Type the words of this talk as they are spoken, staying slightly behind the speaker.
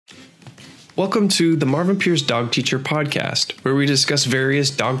Welcome to the Marvin Pierce Dog Teacher Podcast, where we discuss various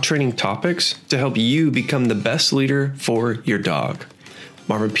dog training topics to help you become the best leader for your dog.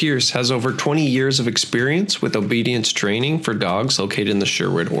 Marvin Pierce has over 20 years of experience with obedience training for dogs located in the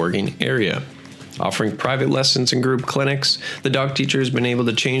Sherwood, Oregon area. Offering private lessons and group clinics, the dog teacher has been able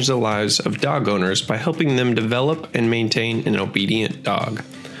to change the lives of dog owners by helping them develop and maintain an obedient dog.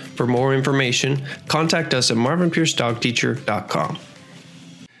 For more information, contact us at marvinpiercedogteacher.com.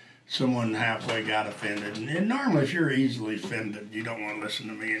 Someone halfway got offended. And normally, if you're easily offended, you don't want to listen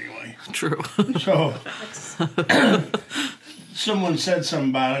to me anyway. True. So, someone said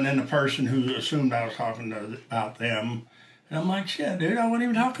something about it, and then the person who assumed I was talking about them, and I'm like, shit, dude, I wasn't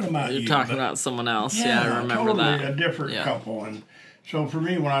even talking about you. You're talking about someone else. Yeah, I remember totally that. A different couple. And so, for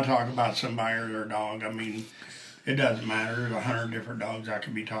me, when I talk about somebody or their dog, I mean, it doesn't matter. There's 100 different dogs I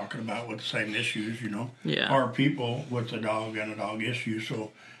could be talking about with the same issues, you know. Yeah. Or people with a dog and a dog issue.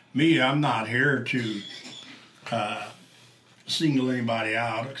 So, me, I'm not here to single anybody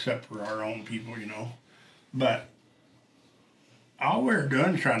out except for our own people, you know. But all we're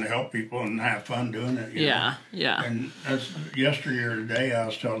doing is trying to help people and have fun doing it. You know? Yeah. And that's yesterday or today, I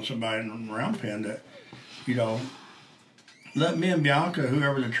was telling somebody in the round pen that, you know, let me and Bianca,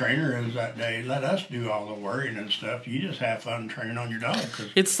 whoever the trainer is that day, let us do all the worrying and stuff. You just have fun training on your dog.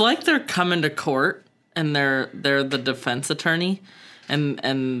 It's like they're coming to court and they're the defense attorney.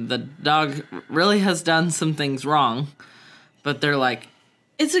 And the dog really has done some things wrong, but they're like,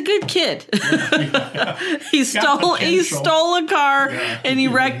 it's a good kid. He stole a car and he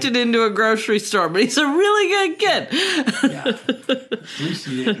wrecked it into a grocery store, but he's a really good kid. At least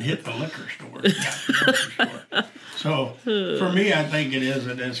he didn't hit the liquor store. So for me, I think it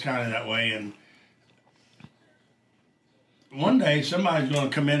is kind of that way. And one day somebody's going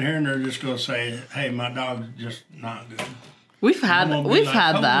to come in here and they're just going to say, hey, my dog's just not good. We've had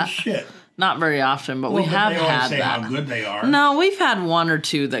that. Shit. Not very often, but we have had say that. How good they are. No, we've had one or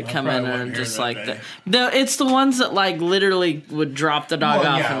two that come in and are just like it's the ones that like literally would drop the dog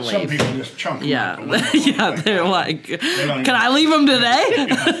off and leave. Some people just chunk them Yeah, out the they're like, can I leave him today?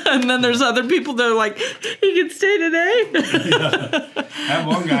 And then there's other people that are like, he can stay today. That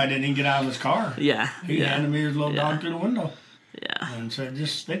one guy didn't even get out of his car. Yeah, he handed me his little dog through the window. Yeah, and said,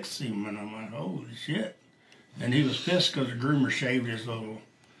 just fix him, and I'm like, holy shit. And he was pissed because the groomer shaved his little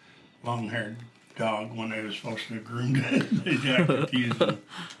long-haired dog when they were supposed to have groomed it. They got confused and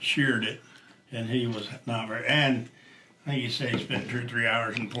sheared it. And he was not very... And I think he said he spent 2 or 3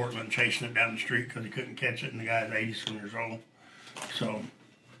 hours in Portland chasing it down the street because he couldn't catch it, and the guy's 80-some years old. So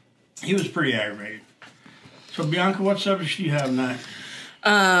he was pretty aggravated. So, Bianca, what subjects do you have tonight?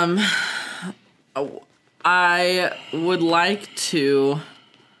 I would like to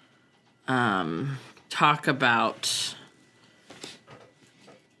talk about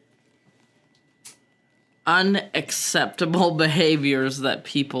unacceptable behaviors that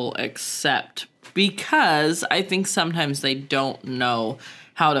people accept, because I think sometimes they don't know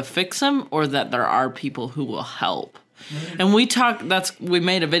how to fix them, or that there are people who will help. And we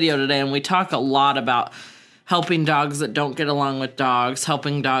made a video today and we talk a lot about helping dogs that don't get along with dogs,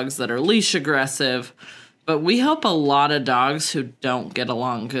 helping dogs that are leash aggressive. But we help a lot of dogs who don't get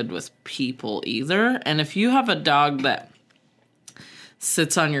along good with people either. And if you have a dog that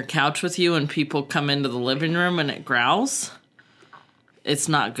sits on your couch with you and people come into the living room and it growls, it's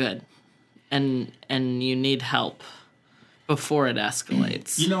not good. And you need help before it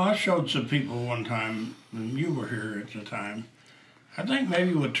escalates. You know, I showed some people one time, and you were here at the time, I think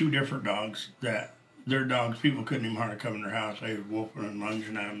maybe with 2 different dogs, that their dogs, people couldn't even hardly come in their house. They were wolfing and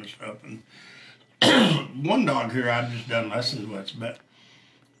lunging at them and stuff. And one dog here I've just done lessons with, but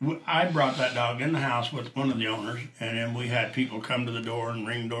I brought that dog in the house with one of the owners, and then we had people come to the door and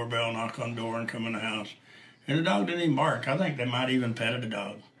ring the doorbell, knock on the door, and come in the house. And the dog didn't even bark. I think they might even petted the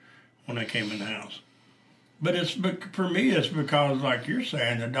dog when they came in the house. But for me, it's because, like you're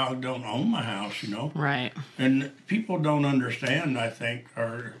saying, the dog don't own my house, you know? Right. And people don't understand, I think,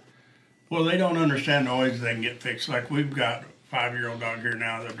 they don't understand the ways they can get fixed. Like, we've got a 5-year-old dog here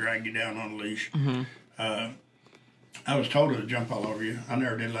now that'll drag you down on a leash. Mm-hmm. I was told to jump all over you. I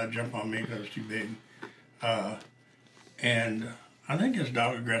never did let it jump on me because it was too big. And I think this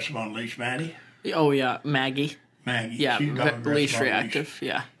dog aggressive on leash, Maddie. Oh, yeah, Maggie. Yeah, she's leash reactive,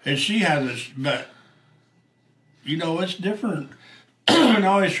 yeah. And she has this, but, you know, it's different. And I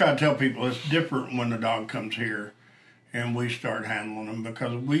always try to tell people it's different when the dog comes here and we start handling them,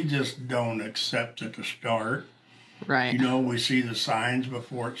 because we just don't accept it to start. Right. You know, we see the signs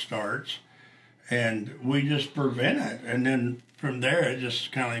before it starts, and we just prevent it. And then from there, it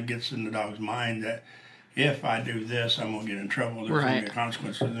just kind of gets in the dog's mind that if I do this, I'm going to get in trouble. There's going to be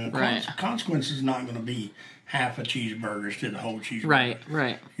consequences. And the consequence is not going to be half a cheeseburger instead of whole cheeseburger.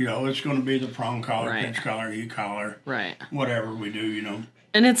 Right. You know, it's going to be the prong collar, pinch collar, e-collar, whatever we do, you know.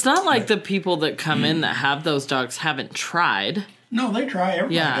 And it's not like the people that come in that have those dogs haven't tried. No, they try.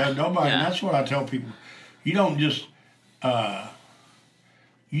 Everybody does. Nobody. And that's what I tell people. You don't just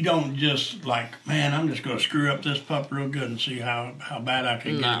like, man, I'm just going to screw up this pup real good and see how bad I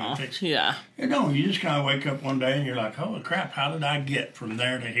can get him and fix it. Yeah. No, you just kind of wake up one day and you're like, holy crap, how did I get from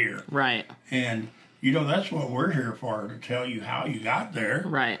there to here? Right. And, you know, that's what we're here for, to tell you how you got there.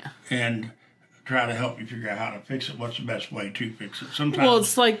 Right. And try to help you figure out how to fix it. What's the best way to fix it? Sometimes. Well,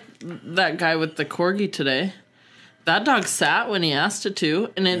 it's like that guy with the corgi today. That dog sat when he asked it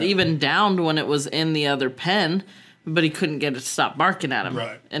to, and it even downed when it was in the other pen, but he couldn't get it to stop barking at him.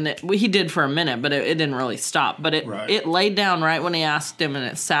 Right. And he did for a minute, but it didn't really stop. But it laid down right when he asked him, and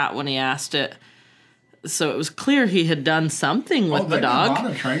it sat when he asked it. So it was clear he had done something with the dog. A lot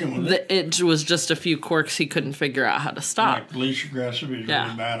of training with it. It was just a few quirks he couldn't figure out how to stop. Like leash aggressive, he's really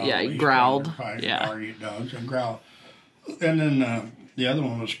bad on he growled. Target dogs and growl. And then the other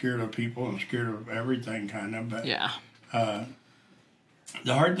one was scared of people and scared of everything, kind of. But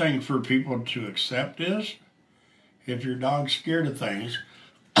the hard thing for people to accept is, if your dog's scared of things,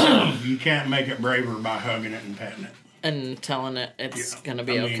 you can't make it braver by hugging it and petting it. And telling it it's going to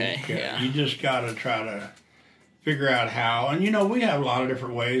be okay. Yeah. You just got to try to figure out how. And, you know, we have a lot of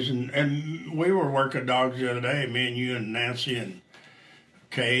different ways. And we were working dogs the other day, me and you and Nancy and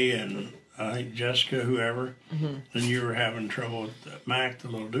Kay and I think Jessica, whoever. Mm-hmm. And you were having trouble with Mac, the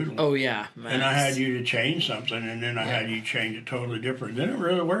little doodle. Oh, yeah. Max. And I had you to change something, and then I had you change it totally different. Then it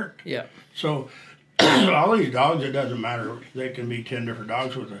really worked. Yeah. So all these dogs, it doesn't matter. They can be 10 different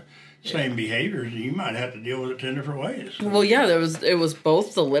dogs with the same behaviors, and you might have to deal with it 10 different ways. Well, yeah, it was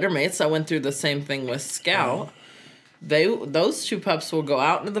both the litter mates. I went through the same thing with Scout. Those two pups will go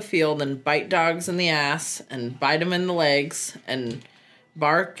out into the field and bite dogs in the ass and bite them in the legs and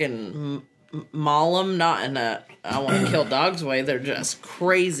bark and maul them, not in a I want to kill dogs way. They're just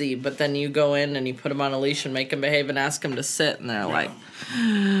crazy. But then you go in and you put them on a leash and make them behave and ask them to sit, and they're like,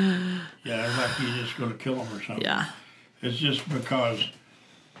 it's like you're just going to kill them or something. Yeah. It's just because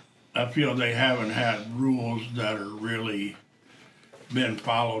I feel they haven't had rules that are really been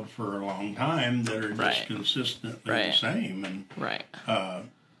followed for a long time that are just consistently the same. And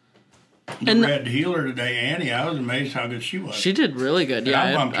the red heeler today, Annie, I was amazed how good she was. She did really good. Yeah,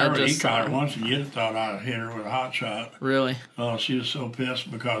 I bumped her with e-collar once, and you'd have thought I'd hit her with a hot shot. Really? Oh, she was so pissed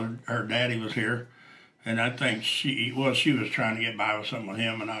because her daddy was here, and I think she was trying to get by with something with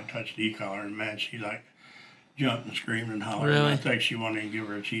him, and I touched the e-collar, and man, she like jumped and screamed and hollered. Really? And I think she wanted to give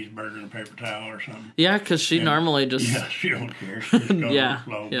her a cheeseburger and a paper towel or something. Yeah, because she normally just... Yeah, she don't care. She just goes with the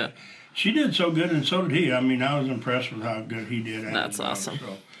flow. Yeah. But she did so good, and so did he. I mean, I was impressed with how good he did. That's awesome.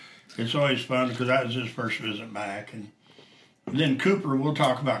 So it's always fun because that was his first visit back. And then Cooper, we'll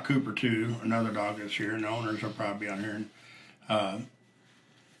talk about Cooper too, another dog that's here, and the owners will probably be on here. And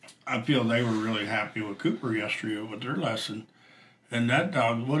I feel they were really happy with Cooper yesterday with their lesson. And that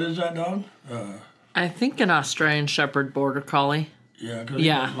dog, what is that dog? I think an Australian Shepherd Border Collie. Yeah, because he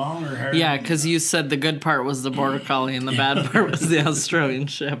got longer hair. Yeah, because you said the good part was the Border Collie and the bad part was the Australian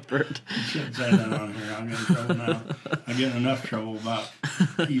Shepherd. You shouldn't say that on here. I'm getting in trouble now. I get enough trouble about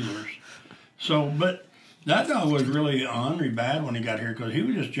healers. So, but that dog was really ornery bad when he got here because he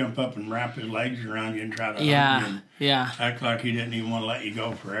would just jump up and wrap his legs around you and try to hug you and act like he didn't even want to let you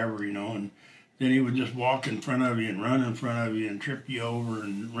go forever, you know. And then he would just walk in front of you and run in front of you and trip you over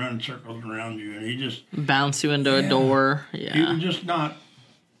and run circles around you. And he just... bounce you into a door. Yeah. He was just not...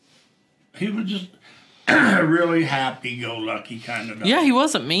 He was just a really happy-go-lucky kind of dog. Yeah, he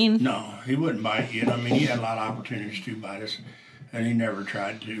wasn't mean. No, he wouldn't bite you. I mean, he had a lot of opportunities to bite us, and he never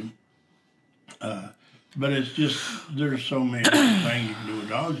tried to. But it's just... There's so many things you can do with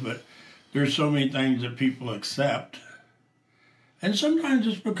dogs, but there's so many things that people accept. And sometimes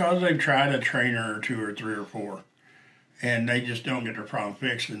it's because they've tried a trainer or two or three or four, and they just don't get their problem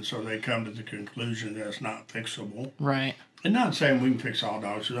fixed, and so they come to the conclusion that it's not fixable. Right. And not saying we can fix all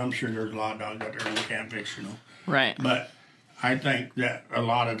dogs, because I'm sure there's a lot of dogs out there we can't fix, you know. Right. But I think that a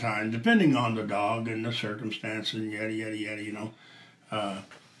lot of times, depending on the dog and the circumstances and yada, yada, yada, you know.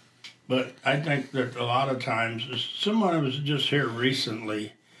 But I think that a lot of times, someone was just here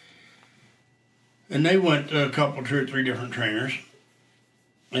recently, and they went to a couple, 2 or 3 different trainers.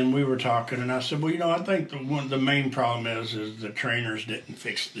 And we were talking, and I said, well, you know, I think the main problem is the trainers didn't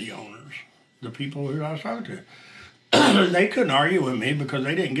fix the owners, the people who I was talking to. They couldn't argue with me because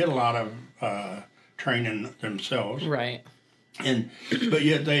they didn't get a lot of training themselves. Right. But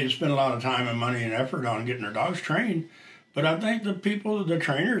yet they spend a lot of time and money and effort on getting their dogs trained. But I think the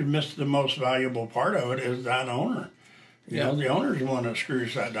trainers miss the most valuable part of it is that owner. You know, the owner's the one that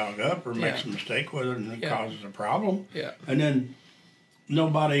screws that dog up or makes a mistake with it and it causes a problem. Yeah. And then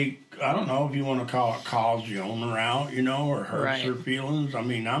nobody, I don't know if you want to call it, calls the owner out, you know, or hurts their feelings. I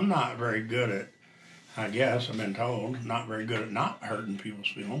mean, I'm not very good at, I guess I've been told, not very good at not hurting people's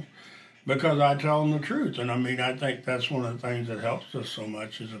feelings because I tell them the truth. And I mean, I think that's one of the things that helps us so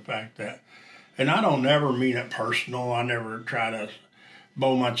much is the fact that, and I don't never mean it personal. I never try to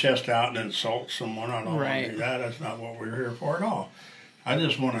bow my chest out and insult someone. I don't want to do that. That's not what we're here for at all. I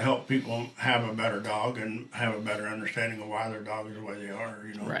just want to help people have a better dog and have a better understanding of why their dog is the way they are,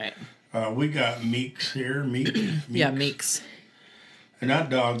 you know. Right. We got Meeks here. Meeks. Yeah, Meeks. And that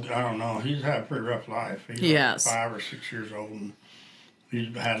dog, I don't know, he's had a pretty rough life. He's like 5 or 6 years old, and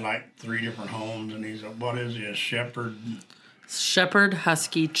he's had like 3 different homes, and he's a shepherd? Shepherd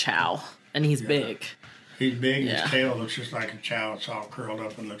Husky Chow, and he's big. He's big, his tail looks just like a chow. It's all curled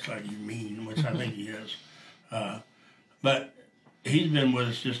up and looks like he's mean, which I think he is. But he's been with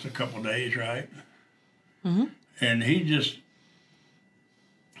us just a couple days, right? Mm-hmm. And he's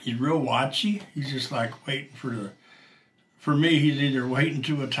real watchy. He's just like waiting for me, he's either waiting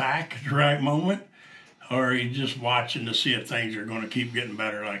to attack at the right moment or he's just watching to see if things are going to keep getting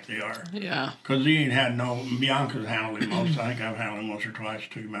better like they are. Yeah. Because he ain't had Bianca's handled him most. I think I've handled him once or twice,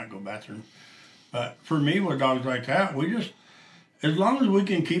 took him out to go bathroom. But for me, with dogs like that, we just, as long as we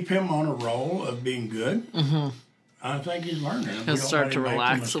can keep him on a roll of being good, I think he's learning. He'll start to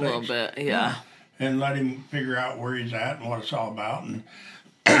relax a little bit, and let him figure out where he's at and what it's all about. And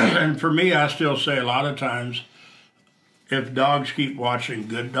and for me, I still say a lot of times, if dogs keep watching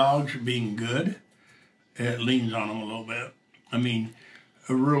good dogs being good, it leans on them a little bit. I mean,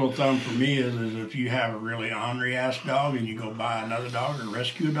 a rule of thumb for me is if you have a really ornery-ass dog and you go buy another dog or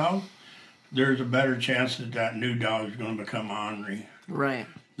rescue a dog, there's a better chance that new dog is going to become ornery. Right.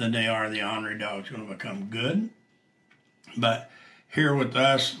 Than they are the ornery dog's going to become good. But here with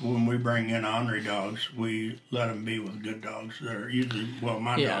us, when we bring in ornery dogs, we let them be with good dogs. They're usually,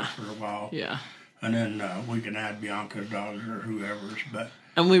 my dogs for a while. Yeah. And then we can add Bianca's dogs or whoever's.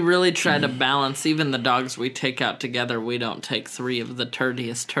 And we really try to balance, even the dogs we take out together, we don't take 3 of the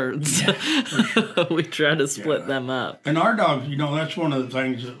turdiest turds. Yeah, sure. We try to split them up. And our dogs, that's one of the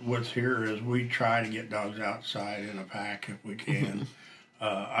things that what's here is we try to get dogs outside in a pack if we can.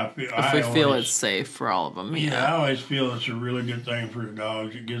 If we feel it's safe for all of them. Yeah, I always feel it's a really good thing for the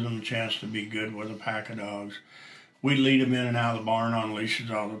dogs. It gives them a chance to be good with a pack of dogs. We lead them in and out of the barn on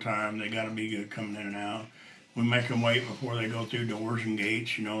leashes all the time. They got to be good coming in and out. We make them wait before they go through doors and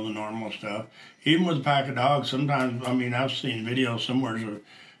gates, the normal stuff. Even with a pack of dogs, sometimes, I've seen videos somewhere of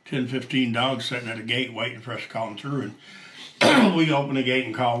 10, 15 dogs sitting at a gate waiting for us to call them through. And we open the gate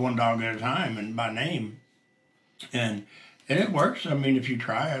and call one dog at a time and by name. And it works. If you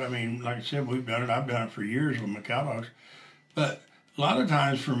try it. Like I said, we've done it. I've done it for years with my cow dogs. But a lot of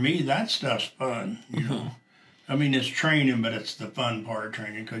times for me, that stuff's fun, you know. It's training, but it's the fun part of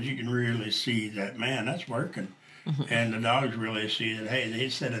training because you can really see that, man, that's working. And the dogs really see that, hey, they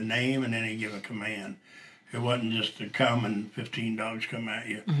said a name and then they give a command. It wasn't just to come and 15 dogs come at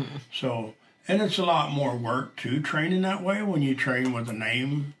you. So, and it's a lot more work, too, training that way when you train with a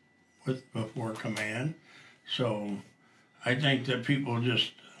name before command. So I think that people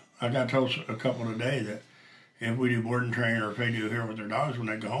I got told a couple today that if we do boarding training or if they do here with their dogs when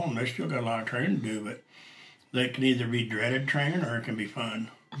they go home, they still got a lot of training to do, but they can either be dreaded training or it can be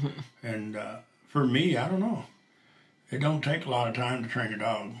fun. And for me, I don't know. It don't take a lot of time to train a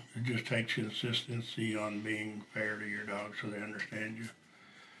dog. It just takes consistency on being fair to your dog so they understand you.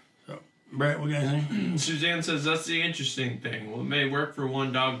 So, Brett, what got anything? Suzanne says that's the interesting thing. Well, it may work for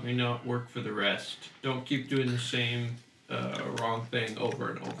one dog, may not work for the rest. Don't keep doing the same wrong thing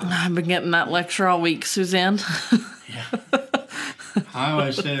over and over. I've been getting that lecture all week, Suzanne. Yeah. I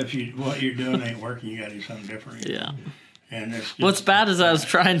always said what you're doing ain't working, you got to do something different. Yeah. And it's what's bad is I was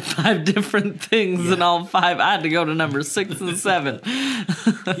trying 5 different things, and all 5 I had to go to number 6 and 7.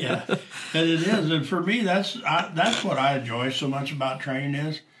 Yeah, and it is. And for me, that's what I enjoy so much about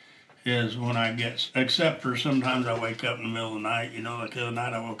training is when I get, except for sometimes I wake up in the middle of the night. Like the other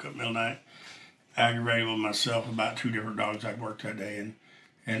night I woke up in the middle of the night, aggravated with myself about 2 different dogs I'd worked that day,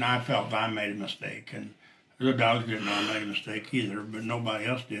 and I felt I made a mistake. And the dogs didn't know I made a mistake either, but nobody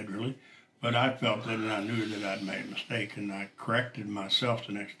else did really. But I felt that, and I knew that I'd made a mistake, and I corrected myself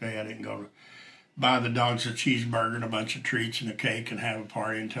the next day. I didn't go to buy the dogs a cheeseburger and a bunch of treats and a cake and have a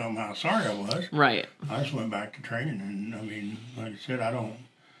party and tell them how sorry I was. Right. I just went back to training, and like I said,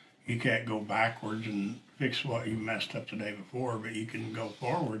 you can't go backwards and fix what you messed up the day before, but you can go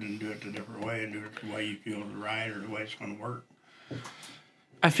forward and do it a different way and do it the way you feel is right or the way it's going to work.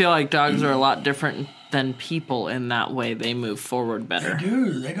 I feel like dogs are a lot different than people in that way. They move forward better. They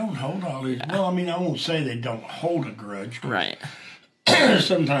do. They don't hold all these. Well, I mean, I won't say they don't hold a grudge. Right.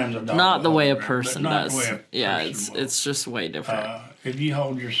 Sometimes a dog Not the will way a hold person but not does. the way a Yeah, person will. it's just way different. If you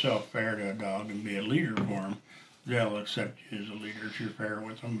hold yourself fair to a dog and be a leader for them, they'll accept you as a leader if you're fair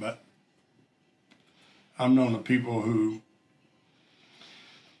with them. But I've known the people who,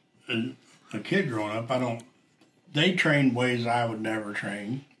 a kid growing up, they trained ways I would never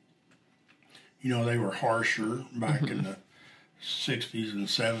train. You know, they were harsher back in the 60s and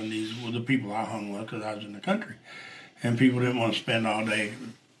 70s with the people I hung with because I was in the country. And people didn't want to spend all day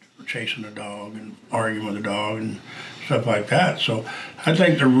chasing a dog and arguing with a dog and stuff like that. So I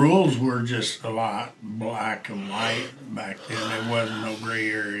think the rules were just a lot black and white back then. There wasn't no gray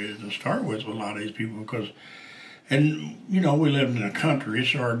areas to start with a lot of these people because, and you know, we lived in the country,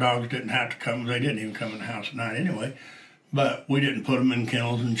 so our dogs didn't have to come. They didn't even come in the house at night anyway. But we didn't put them in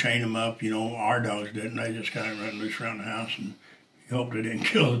kennels and chain them up. You know, our dogs didn't. They just kind of run loose around the house and you hope they didn't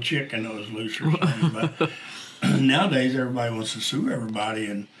kill the chicken that was loose or something. But nowadays, everybody wants to sue everybody,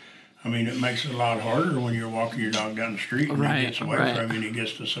 and I mean, it makes it a lot harder when you're walking your dog down the street and he gets away from you and he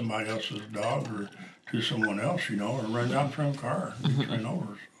gets to somebody else's dog or to someone else, you know, or runs out in front of a car and gets run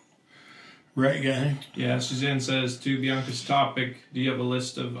over. Right, guy? Yeah, Suzanne says, to Bianca's topic, do you have a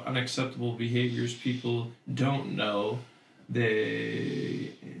list of unacceptable behaviors people don't know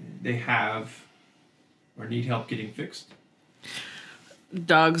they have or need help getting fixed?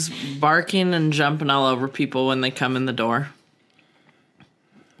 Dogs barking and jumping all over people when they come in the door.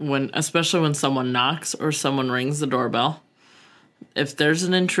 Especially when someone knocks or someone rings the doorbell. If there's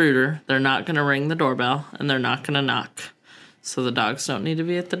an intruder, they're not going to ring the doorbell and they're not going to knock. So the dogs don't need to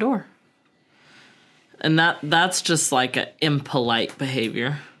be at the door. And that's just like an impolite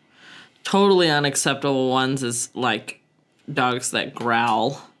behavior. Totally unacceptable ones is like dogs that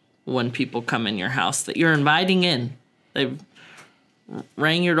growl when people come in your house that you're inviting in. They've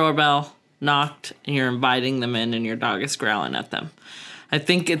rang your doorbell, knocked, and you're inviting them in and your dog is growling at them. I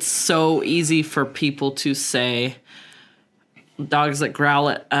think it's so easy for people to say dogs that growl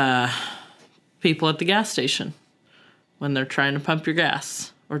at people at the gas station when they're trying to pump your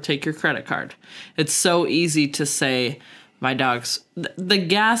gas or take your credit card. It's so easy to say my dog's... The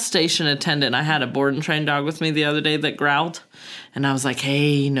gas station attendant, I had a board and trained dog with me the other day that growled. And I was like,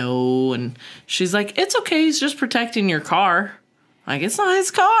 hey, no. And she's like, it's okay, he's just protecting your car. Like, it's not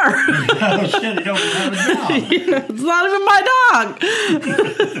his car. Oh, shit, he don't have a dog. It's not even my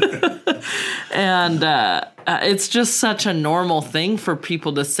dog. And it's just such a normal thing for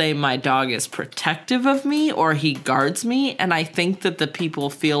people to say my dog is protective of me or he guards me. And I think that the people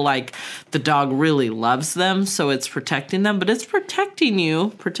feel like the dog really loves them, so it's protecting them. But it's protecting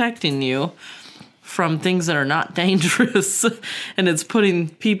you from things that are not dangerous. And it's putting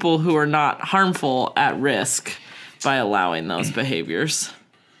people who are not harmful at risk by allowing those behaviors.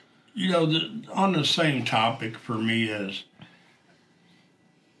 You know, on the same topic for me is,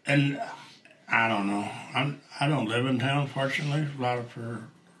 and I don't know, I don't live in town, fortunately.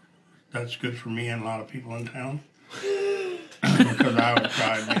 That's good for me and a lot of people in town. Because I would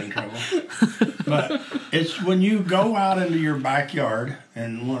probably be in trouble. But it's when you go out into your backyard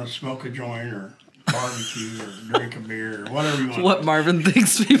and want to smoke a joint or barbecue or drink a beer or whatever you want. What Marvin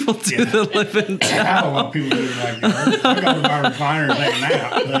thinks people do that live in town. I don't know what people do in the backyard. I go to my recliner and take a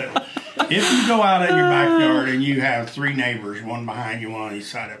nap. But if you go out in your backyard and you have three neighbors, one behind you, one on each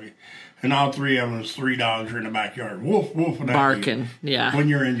side of you, and all three of them, three dogs are in the backyard, woof, woof, barking, yeah. When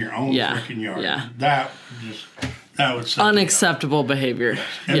you're in your own freaking yard. Yeah. That would unacceptable behavior.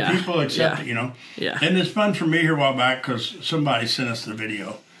 And people accept it, you know. Yeah. And it's fun for me here a while back because somebody sent us the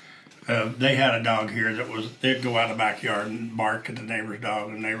video. They had a dog here they'd go out in the backyard and bark at the neighbor's dog,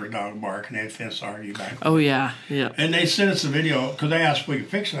 and the neighbor's dog would bark, and they'd fence argue back. Oh, yeah, yeah. And they sent us the video because they asked if we could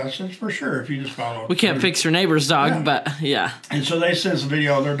fix it. I said, for sure, if you just follow it. We can't fix your neighbor's dog, but yeah. And so they sent us a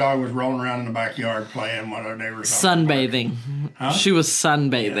video. Their dog was rolling around in the backyard playing while our neighbor's dog sunbathing. Huh? She was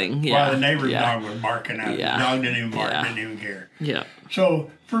sunbathing, yeah. While the neighbor's dog was barking at her. The dog didn't even bark, didn't even care. Yeah. So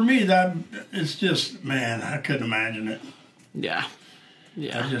for me, it's just, man, I couldn't imagine it. Yeah.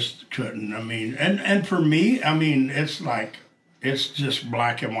 Yeah. I just couldn't. I mean, and for me, I mean, it's just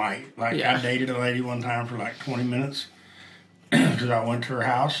black and white. Like, I dated a lady one time for like 20 minutes because I went to her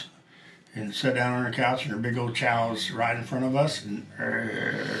house and sat down on her couch, and her big old chow was right in front of us. And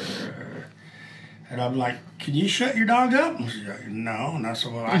I'm like, can you shut your dog up? And she's like, no. And I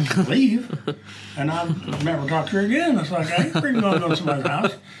said, well, I can leave. And I never talked to her again. I was like, I ain't freaking going to go to somebody's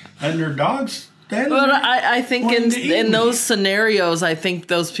house. And their dog's standing But there I think wanting to eat in me. those scenarios, I think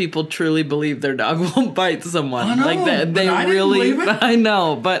those people truly believe their dog won't bite someone. I know, like they but I didn't really, believe it. I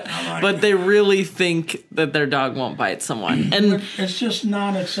know, but I'm like- but they really think that their dog won't bite someone. And It's just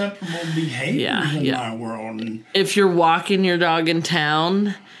not acceptable behaviors Yeah, in yeah. my world. And if you're walking your dog in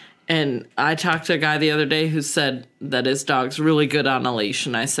town, and I talked to a guy the other day who said that his dog's really good on a leash,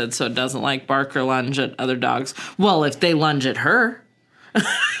 and I said, so it doesn't like bark or lunge at other dogs. Well, if they lunge at her,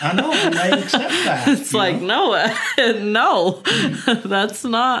 I know, and they accept that. it's like, no, no, that's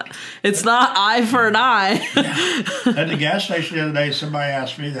not, it's not eye for an eye. At the gas station the other day, somebody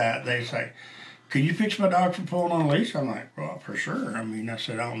asked me that. They say, "Can you fix my dog for pulling on a leash?" I'm like, "Well, for sure." I mean, I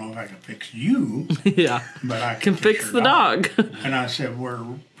said, "I don't know if I can fix you, Yeah, but I can fix your the dog. And I said, "We're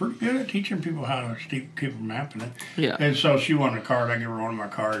pretty good at teaching people how to keep from happening." Yeah. And so she wanted a card. I gave her one of my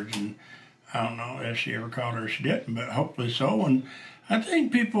cards, and I don't know if she ever called her or she didn't, but hopefully so. And I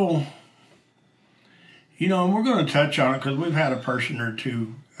think people, you know, and we're going to touch on it because we've had a person or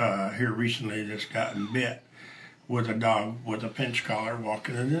two here recently that's gotten bit with a dog with a pinch collar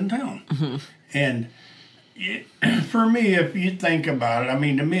walking it in town. Mm-hmm. And for me, if you think about it, I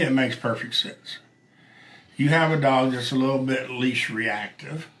mean, to me, it makes perfect sense. You have a dog that's a little bit leash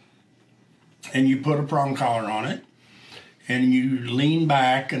reactive, and you put a prong collar on it, and you lean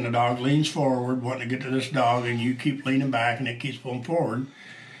back, and the dog leans forward, wanting to get to this dog, and you keep leaning back, and it keeps pulling forward.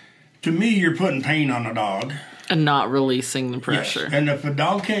 To me, you're putting pain on the dog. And not releasing the pressure. Yes. And if a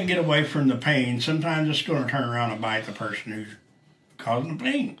dog can't get away from the pain, sometimes it's going to turn around and bite the person who's causing the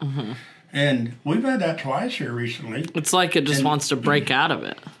pain. Mm-hmm. And we've had that twice here recently. It's like it just wants to break out of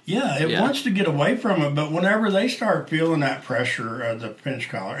it. Yeah, it Yeah. wants to get away from it, but whenever they start feeling that pressure of the pinch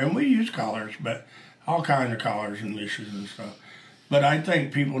collar, and we use collars, but all kinds of collars and leashes and stuff. But I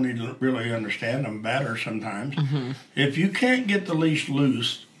think people need to really understand them better sometimes. Mm-hmm. If you can't get the leash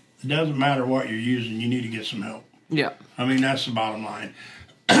loose, it doesn't matter what you're using, you need to get some help. Yeah. I mean, that's the bottom line.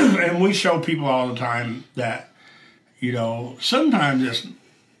 And we show people all the time that, you know, sometimes this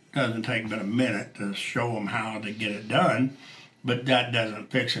doesn't take but a minute to show them how to get it done, but that doesn't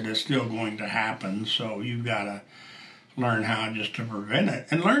fix it. It's still going to happen. So you've got to learn how just to prevent it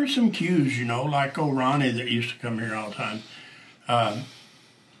and learn some cues, you know, like old Ronnie that used to come here all the time.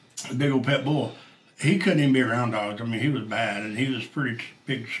 The big old pit bull. He couldn't even be around dogs. I mean, he was bad, and he was pretty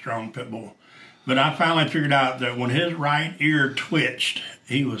big, strong pit bull. But I finally figured out that when his right ear twitched,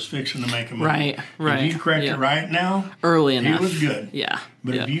 he was fixing to make a move. Right. If you correct Yeah. it right now, Early enough. he was good. Yeah.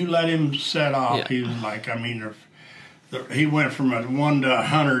 But yeah. if you let him set off, Yeah. he was like, I mean, he went from a 1 to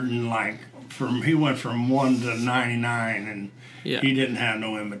 100 and he went from 1 to 99 and Yeah. he didn't have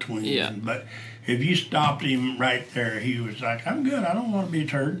no in between. Yeah. But if you stopped him right there, he was like, I'm good. I don't want to be a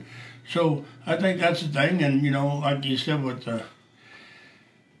turd. So I think that's the thing. And, you know, like you said, with the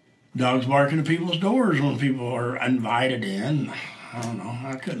dogs barking at people's doors when people are invited in, I don't know.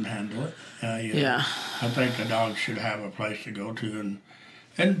 I couldn't handle it. Yeah. I think the dog should have a place to go to.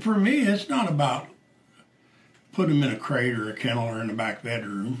 And for me, it's not about putting them in a crate or a kennel or in the back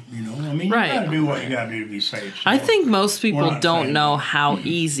bedroom, you know. I mean, you Right. got to do what you got to do to be safe. So I think most we're people not don't saying- know how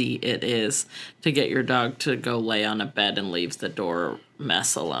easy it is to get your dog to go lay on a bed and leave the door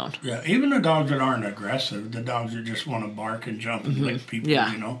mess alone. Yeah, even the dogs that aren't aggressive, the dogs that just want to bark and jump and lick people,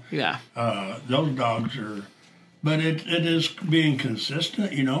 Yeah. you know. Yeah. Those dogs are, but it is being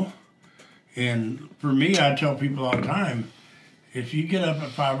consistent, you know. And for me, I tell people all the time, if you get up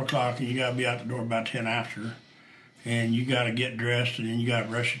at 5 o'clock and you got to be out the door about 10 after, and you got to get dressed and then you got to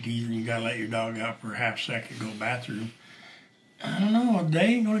brush your teeth and you got to let your dog out for a half second, go to the bathroom, I don't know, they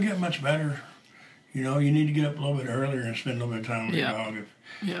ain't going to get much better. You know, you need to get up a little bit earlier and spend a little bit of time with Yeah. your dog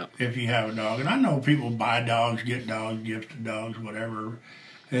Yeah. if you have a dog. And I know people buy dogs, get dogs, gifted dogs, whatever,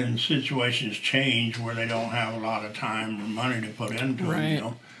 and situations change where they don't have a lot of time or money to put into them, Right. you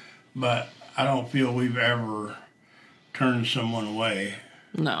know. But I don't feel we've ever turned someone away.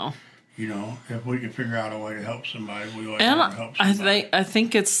 No. You know, if we could figure out a way to help somebody, we always And want to help somebody. I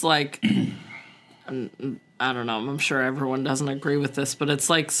think it's like I don't know, I'm sure everyone doesn't agree with this, but it's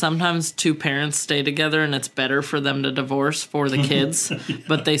like sometimes two parents stay together and it's better for them to divorce for the kids,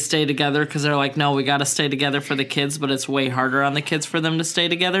 but they stay together because they're like, no, we got to stay together for the kids, but it's way harder on the kids for them to stay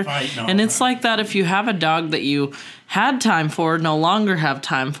together. Fighting all And the it's time. like that if you have a dog that you had time for, no longer have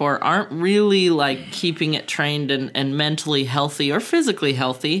time for, aren't really like keeping it trained and mentally healthy or physically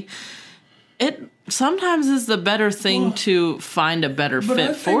healthy, it sometimes is the better thing Well, to find a better but I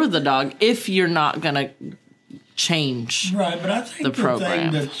fit for think- the dog if you're not going to change. Right, but I think the the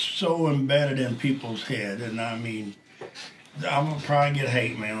program. thing that's so embedded in people's head, and I mean, I'm gonna probably get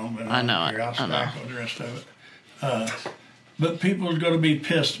hate mail, but I know don't it, care. I'll I know. stack with the rest of it. But people's going to be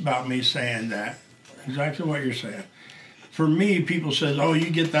pissed about me saying that. Exactly what you're saying. For me, people says, "Oh, you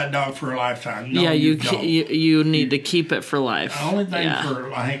get that dog for a lifetime." No, yeah, don't. you need to keep it for life. The only thing Yeah.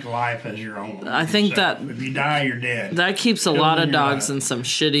 for I think life is your own. I think that if you die, you're dead. that keeps a Still lot in of your dogs life. in some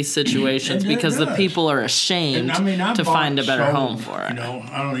shitty situations And it because the does. people are ashamed And, I mean, I to bought find a better sold, home for it. You know,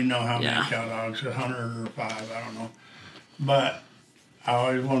 I don't even know how Yeah. many cow dogs, 100 or 5, I don't know. But I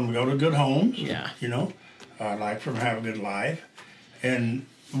always want them to go to good homes. Yeah. You know, I like for them to have a good life. And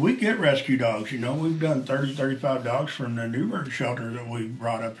we get rescue dogs, you know. We've done 30, 35 dogs from the Newburgh shelter that we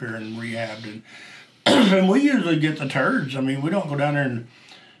brought up here and rehabbed. And, and we usually get the turds. I mean, we don't go down there and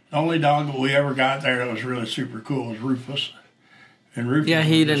the only dog that we ever got there that was really super cool was Rufus. And Rufus Yeah,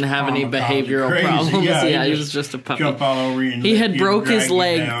 he was didn't just have any kamikaze behavioral crazy. problems. Yeah, he just was just a puppy. jump all over you. And He had you broke his drag you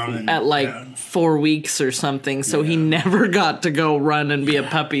leg down and- at like yeah. 4 weeks or something, so he never got to go run and be a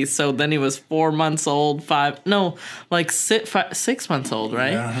puppy. So then he was 4 months old, 6 months old,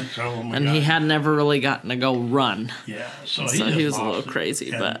 right? Yeah, so And he had never really gotten to go run. Yeah, so So just he was a lost little it.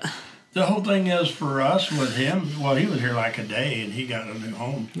 crazy, And but the whole thing is for us with him. Well, he was here like a day, and he got a new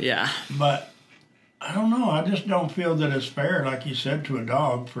home. yeah. But I don't know. I just don't feel that it's fair, like you said, to a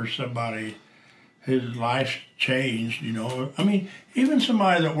dog for somebody whose life's changed. You know, I mean, even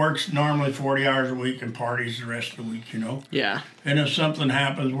somebody that works normally 40 hours a week and parties the rest of the week. You know, Yeah. and if something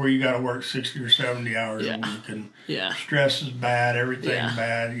happens where you got to work 60 or 70 hours Yeah. a week and Yeah. stress is bad, everything's Yeah.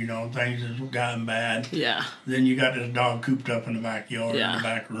 bad. You know, things have gotten bad. Yeah. Then you got this dog cooped up in the backyard, Yeah. in the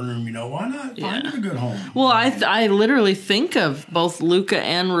back room. You know, why not find Yeah. it a good home? Well, I literally think of both Luca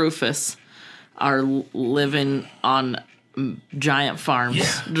and Rufus are living on giant farms, Yeah.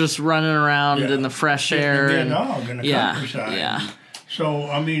 just running around Yeah. in the fresh Just to air be a and dog in the yeah, countryside. yeah. So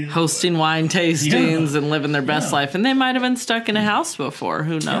I mean, hosting wine tastings Yeah. and living their best Yeah. life. And they might have been stuck in a house before.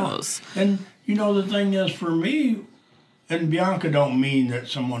 Who knows? and you know the thing is for me, and Bianca don't mean that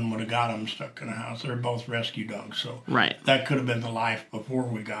someone would have got them stuck in a house. They're both rescue dogs, so Right. that could have been the life before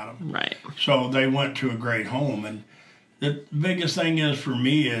we got them. Right. So they went to a great home, and the biggest thing is for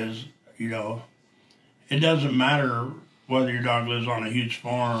me is, you know, it doesn't matter whether your dog lives on a huge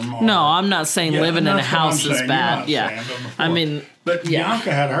farm. Or, No, I'm not saying Yeah, living in a that's what I'm house is saying. You're bad. not Yeah. saying, but I before- mean, But yeah.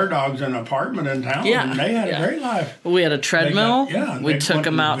 Bianca had her dogs in an apartment in town, Yeah, and they had yeah. a great life. we had a treadmill. We they took went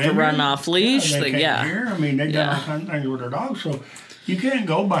them to out the to run vineyard. off leash. Yeah, they came Yeah. here. I mean, they done Yeah. all kinds of things with their dogs. So you can't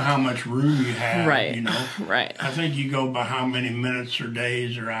go by how much room you have. Right. You know. Right. I think you go by how many minutes or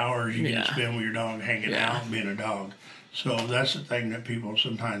days or hours you Yeah. can spend with your dog hanging Yeah. out, being a dog. So that's the thing that people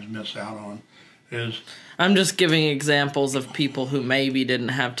sometimes miss out on. Is I'm just giving examples of people who maybe didn't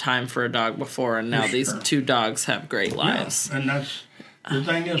have time for a dog before, and now these Sure. 2 dogs have great lives. and that's the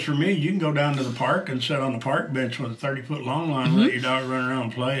thing is for me. You can go down to the park and sit on the park bench with a 30-foot long line, and let your dog run around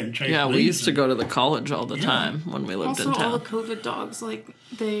and play and chase. Mm-hmm. Yeah, we leaves used to and- go to the college all the Yeah. time when we lived Also, in all the town. COVID dogs, like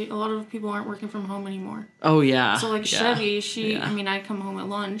a lot of people aren't working from home anymore. Oh yeah. So like yeah. Chevy, Yeah. I mean, I come home at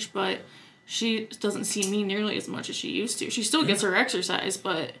lunch, but she doesn't see me nearly as much as she used to. She still gets her exercise,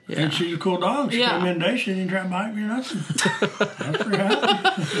 but Yeah. And she's a cool dog. She Yeah. came in today. She didn't try to bite me or nothing. That's pretty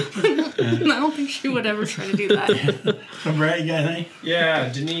happy. I don't think she would ever try to do that. So, Brad, you got anything? Yeah,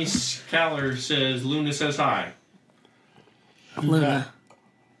 Denise Caller says Luna says hi. Luna.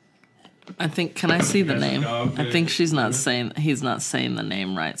 I think. Can I see the Yes, name? dog, I think she's not Luna. saying. He's not saying the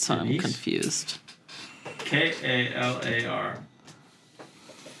name right, so I'm Denise? confused. Kalar.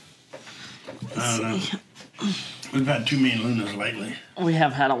 I don't know. We've had too many Lunas lately. We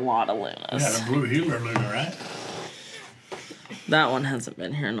have had a lot of We Lunas. had a blue heeler Luna, right? That one hasn't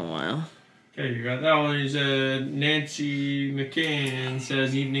been here in a while. Okay, you got that one. Is Nancy McCann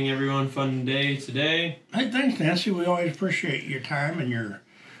says, "Evening, everyone. Fun day today." Hey, thanks, Nancy. We always appreciate your time and your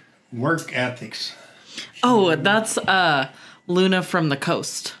work ethics. Oh, that's Luna from the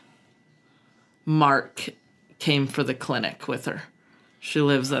coast. Mark came for the clinic with her. She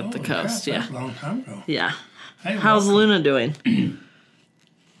lives at the Oh, coast. crap, Yeah. that's a long time ago. Yeah. Hey, How's welcome. Luna doing?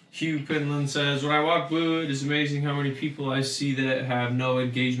 Hugh Quinlan says, "When I walk Blue, it is amazing how many people I see that have no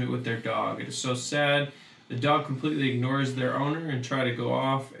engagement with their dog. It is so sad. The dog completely ignores their owner and try to go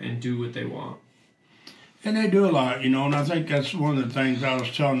off and do what they want." And they do a lot, you know, and I think that's one of the things I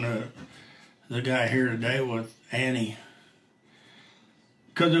was telling the guy here today with Annie.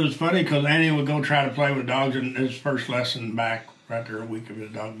 Because it was funny, because Annie would go try to play with dogs in his first lesson back right there a week of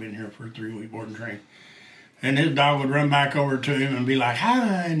his dog being here for a 3-week board and train. And his dog would run back over to him and be like,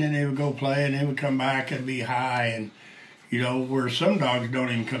 hi, and then they would go play, and they would come back and be hi. And, you know, where some dogs don't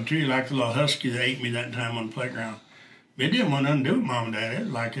even come to you, like the little husky that ate me that time on the playground. It didn't want nothing to do with Mom and Dad. It was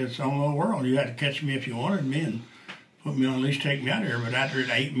like its own little world. You had to catch me if you wanted me and put me on a leash, take me out of here. But after it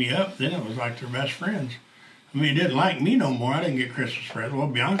ate me up, then it was like their best friends. I mean, he didn't like me no more. I didn't get Christmas presents. Well,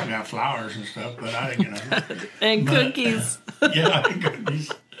 Bianca got flowers and stuff, but I didn't get nothing. And cookies. Yeah,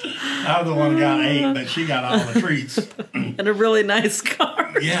 cookies. I was the one that got 8, but she got all the treats. And a really nice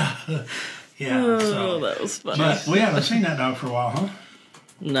car. Yeah. Yeah. Oh, So. that was funny. But we haven't seen that dog for a while, huh?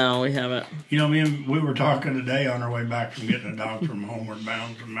 No, we haven't. You know, we were talking today on our way back from getting a dog from Homeward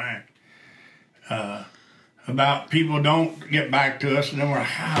Bound from Mac. About people don't get back to us, and then we're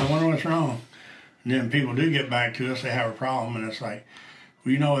like, I wonder what's wrong. And then people do get back to us, they have a problem, and it's like,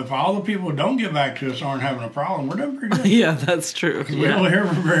 well, you know, if all the people who don't get back to us aren't having a problem, we're doing pretty good. Yeah, that's true. We don't hear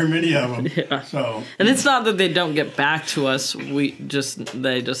from very many of them. Yeah. So, And it's not that they don't get back to us. They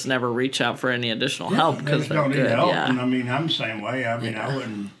just never reach out for any additional help they because just they're don't good. need help. Yeah. And I mean, I'm the same way. I mean,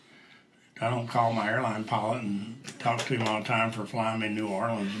 I don't call my airline pilot and talk to him all the time for flying me to New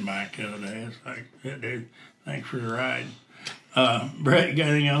Orleans and back the other day. It's like, yeah, dude, thanks for the ride. Brett, you got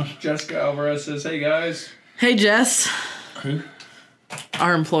anything else? Jessica Alvarez says, "Hey guys." Hey, Jess. Who?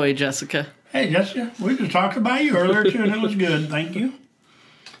 Our employee, Jessica. Hey, Jessica, we just talked about you earlier, too, and it was good. Thank you.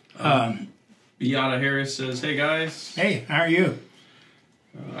 Beata Harris says, "Hey guys." Hey, how are you?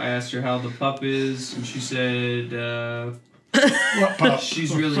 I asked her how the pup is, and she said, What pup?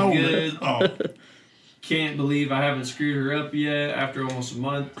 she's really Sold good. it. Oh, "Can't believe I haven't screwed her up yet after almost a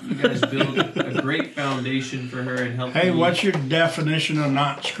month. You guys built a great foundation for her and helped hey, me." what's your definition of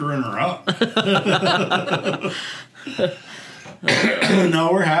not screwing her up? No,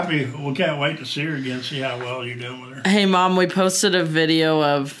 we're happy. We can't wait to see her again, see how well you're doing with her. Hey, Mom, we posted a video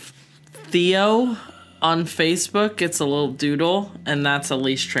of Theo on Facebook. It's a little doodle, and that's a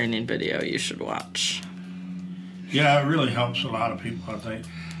leash training video you should watch. Yeah, it really helps a lot of people, I think.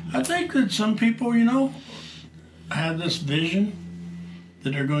 I think that some people, you know, have this vision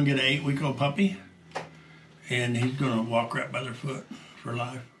that they're going to get an 8-week-old puppy, and he's going to walk right by their foot for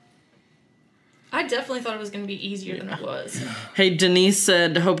life. I definitely thought it was going to be easier than it was. Hey, Denise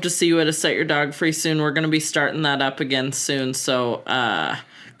said, hope to see you at a Set Your Dog Free soon. We're going to be starting that up again soon, so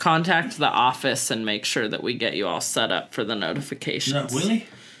contact the office and make sure that we get you all set up for the Is notifications. that Willie?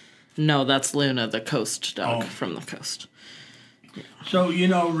 No, that's Luna, the coast dog Oh. from the coast. So, you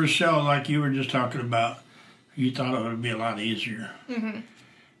know, Rochelle, like you were just talking about, you thought it would be a lot easier. Mm-hmm.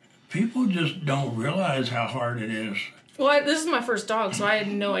 People just don't realize how hard it is. Well, this is my first dog, so I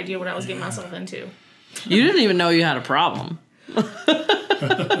had no idea what I was getting myself into. You didn't even know you had a problem.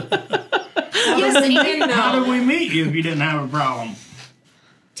 Yes, and you didn't How did know. we meet you if you didn't have a problem?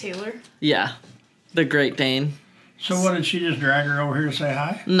 Taylor? Yeah, the Great Dane. So what, did she just drag her over here to say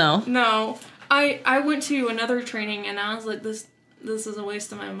hi? No. No. I went to another training, and I was like, this is a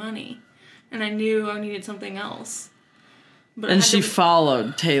waste of my money. And I knew I needed something else. But I And had she to-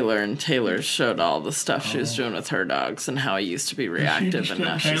 followed Taylor, and Taylor showed all the stuff she was doing with her dogs and how he used to be reactive, and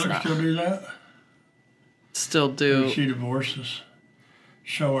now she's Taylor not. still do that? Still do. She divorces.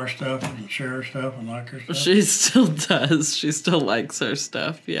 Show her stuff and share her stuff and like her stuff. She still does. She still likes her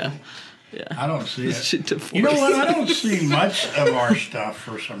stuff. Yeah. I don't see it. She divorced. You know what? I don't see much of our stuff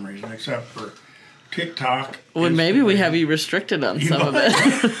for some reason, except for TikTok. Well, maybe we Instagram. have you restricted on some of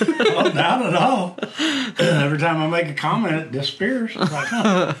it. Well, not at all. Every time I make a comment, it disappears. It's like,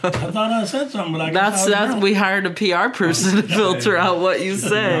 huh, I thought I said something, but I guess I was wrong. We hired a PR person to filter out what you Our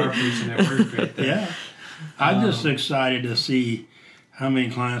say. person at work right there. Yeah. I'm just excited to see how many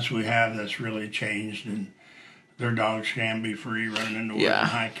clients we have that's really changed and their dogs can be free running into work Yeah. and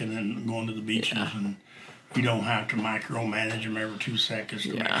hiking and going to the beaches, and you don't have to micromanage them every 2 seconds to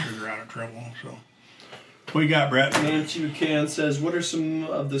make Yeah. sure they're out of trouble. So, what you got, Brett? Nancy McCann says, "What are some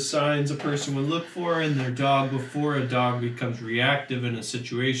of the signs a person would look for in their dog before a dog becomes reactive in a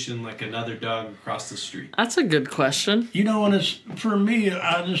situation like another dog across the street?" That's a good question. You know, and it's for me.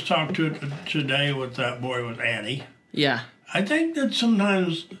 I just talked to it today with that boy with Annie. Yeah. I think that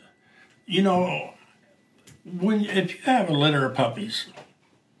sometimes, you know, if you have a litter of puppies,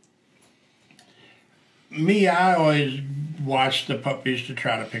 I always watch the puppies to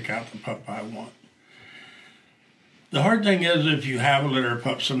try to pick out the pup I want. The hard thing is if you have a litter of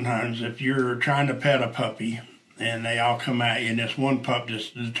pups, sometimes if you're trying to pet a puppy and they all come at you and this one pup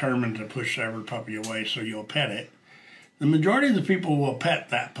just determined to push every puppy away so you'll pet it, the majority of the people will pet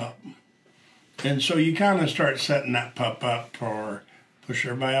that pup. And so you kind of start setting that pup up for push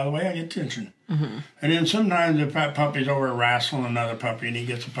everybody out of the way, I get attention. Mm-hmm. And then sometimes if that puppy's over wrestling another puppy and he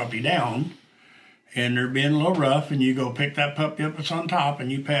gets a puppy down and they're being a little rough and you go pick that puppy up that's on top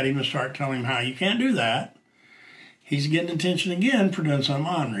and you pet him and start telling him how you can't do that, he's getting attention again for doing something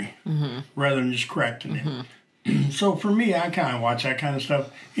ornery rather than just correcting it. So for me, I kind of watch that kind of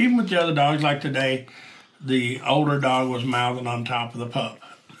stuff. Even with the other dogs, like today, the older dog was mouthing on top of the pup.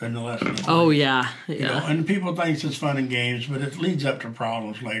 in the lesson. Oh, yeah. Yeah. You know, and people think it's fun and games, but it leads up to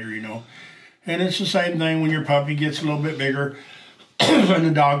problems later, you know. And it's the same thing when your puppy gets a little bit bigger and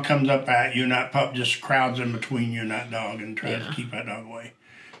the dog comes up at you and that pup just crowds in between you and that dog and tries to keep that dog away.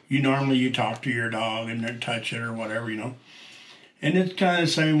 You talk to your dog and then touch it or whatever, you know. And it's kind of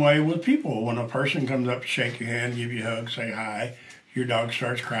the same way with people. When a person comes up to shake your hand, give you a hug, say hi, your dog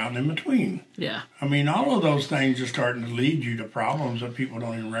starts crowding in between. Yeah. I mean, all of those things are starting to lead you to problems that people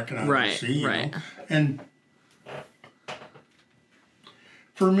don't even recognize or see. You know? And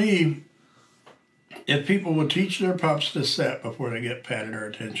for me, if people would teach their pups to sit before they get petted or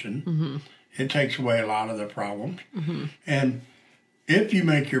attention, it takes away a lot of the problems. And if you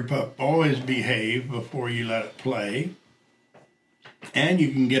make your pup always behave before you let it play, and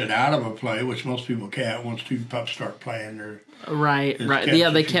you can get it out of a play, which most people can't once two pups start playing. Right.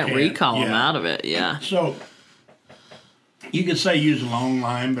 Yeah, they can't recall them out of it. Yeah. So you could say use a long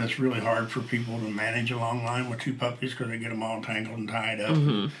line, but it's really hard for people to manage a long line with two puppies because they get them all tangled and tied up.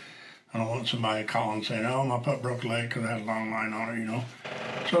 I don't want somebody calling saying, "Oh, my pup broke a leg because I had a long line on it," you know.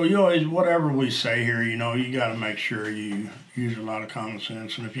 So you always, whatever we say here, you know, you got to make sure you use a lot of common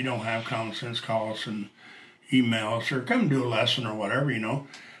sense. And if you don't have common sense, call us and email us or come do a lesson or whatever, you know.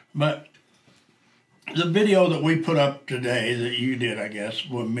 But the video that we put up today that you did, I guess,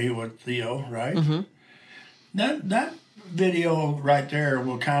 with me with Theo, right? That video right there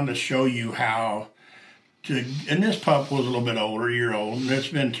will kind of show you how to, and this pup was a little bit older, a year old, and it's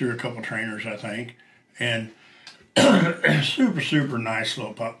been through a couple trainers, I think, and super nice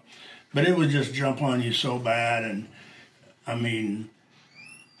little pup. But it would just jump on you so bad, and I mean,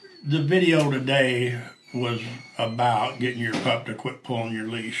 the video today was about getting your pup to quit pulling your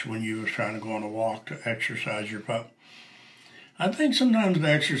leash when you was trying to go on a walk to exercise your pup. I think sometimes to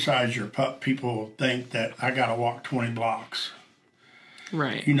exercise your pup, people think that I got to walk 20 blocks.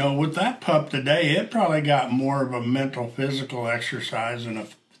 Right. You know, with that pup today, it probably got more of a mental, physical exercise in a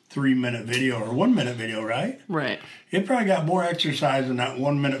 3-minute video or 1-minute video, right? Right. It probably got more exercise in that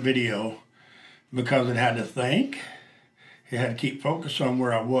 1-minute video because it had to think. It had to keep focus on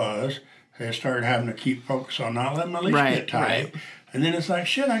where I was. I started having to keep focus on not letting my leash get tight. Right. And then it's like,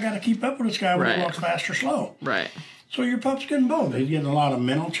 shit, I got to keep up with this guy whether he walks fast or slow. Right. So your pup's getting both. He's getting a lot of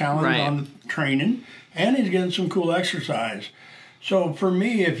mental challenge on the training, and he's getting some cool exercise. So for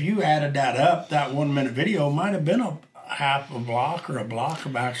me, if you added that up, that 1-minute video might have been a half a block or a block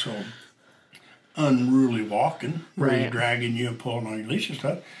of actual unruly walking, where he's dragging you and pulling on your leash and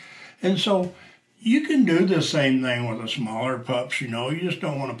stuff. And so you can do the same thing with the smaller pups, you know. You just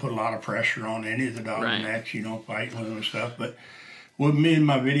don't want to put a lot of pressure on any of the dog necks, you know, fighting with them and stuff. But with me and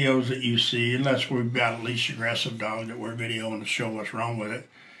my videos that you see, unless we've got a leash aggressive dog that we're videoing to show what's wrong with it,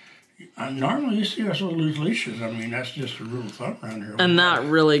 normally you see us with loose leashes. I mean, that's just a rule of thumb around here. And that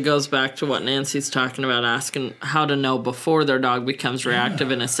really goes back to what Nancy's talking about, asking how to know before their dog becomes reactive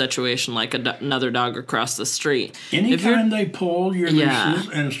in a situation like another dog across the street. Anytime they pull your leashes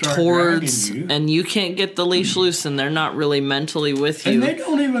and start dragging you. And you can't get the leash loose and they're not really mentally with you. And they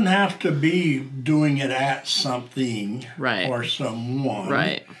don't even have to be doing it at something or someone.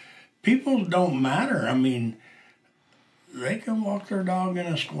 Right. People don't matter. I mean, they can walk their dog in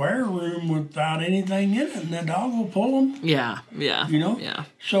a square room without anything in it, and the dog will pull them. Yeah. You know? Yeah.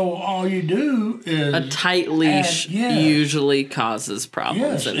 So all you do is... a tight leash usually causes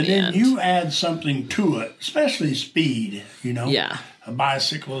problems in the end. And then you add something to it, especially speed, you know? Yeah. A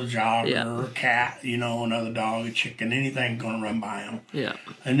bicycle, a jogger, a cat, you know, another dog, a chicken, anything going to run by them. Yeah.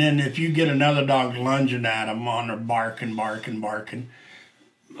 And then if you get another dog lunging at them on their barking,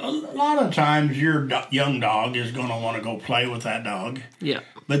 a lot of times your young dog is going to want to go play with that dog. Yeah.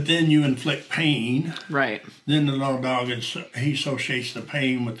 But then you inflict pain. Right. Then the little dog, he associates the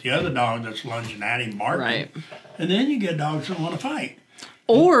pain with the other dog that's lunging at him, barking. Right. And then you get dogs that want to fight.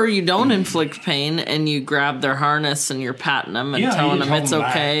 Or you don't inflict pain and you grab their harness and you're patting them and telling them it's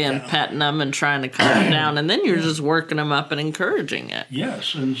okay and petting them and trying to calm them down. And then you're just working them up and encouraging it.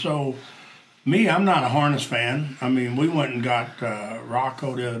 Yes. And so... me, I'm not a harness fan. I mean, we went and got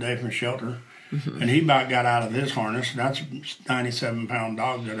Rocco the other day from shelter, and he about got out of his harness. That's a 97-pound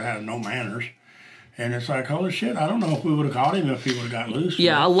dog that had no manners. And it's like, holy shit, I don't know if we would have caught him if he would have got loose.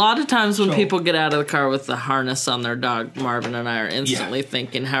 Yeah, a lot of times when people get out of the car with the harness on their dog, Marvin and I are instantly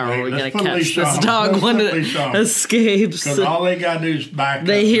thinking, how are we going to catch this dog when it escapes? Because all they got to do is back up.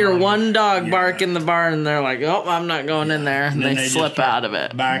 They hear one dog bark in the barn, and they're like, oh, I'm not going in there. And they slip out of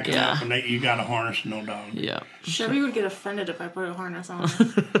it. Backing up, and you got a harness, no dog. Yeah. Chevy would get offended if I put a harness on. So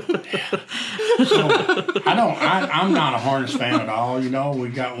I'm not a harness fan at all. You know, we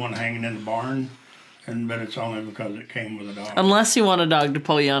got one hanging in the barn. but it's only because it came with a dog. Unless you want a dog to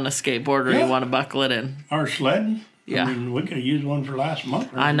pull you on a skateboard or Yeah. you want to buckle it in. Or sledding. Yeah. I mean, we could have used one for last month.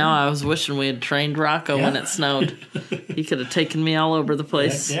 I know. I was wishing we had trained Rocco when Yeah. it snowed. He could have taken me all over the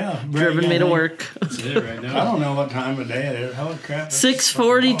place. Yeah. Driven me to work. That's it right I now. don't know what time of day it is. Holy crap. that's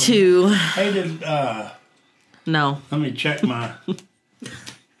 6:42. Hey, No. let me check my.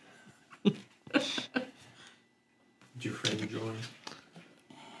 Did your friend join?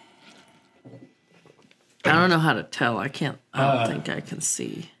 I don't know how to tell. I don't think I can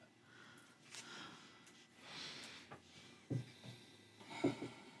see.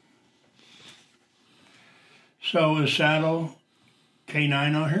 So is Saddle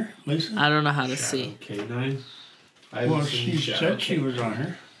K9 on here, Lisa? I don't know how to see. K9. I Well, haven't seen she Shadow said she was on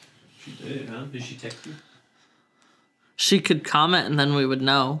here. She did, huh? Did she text you? She could comment and then we would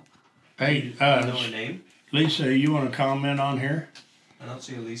know. Hey, I know her name. Lisa, you want to comment on here? I don't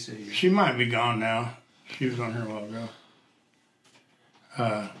see Lisa here. She might be gone now. She was on here a while ago.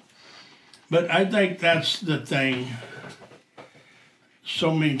 But I think that's the thing.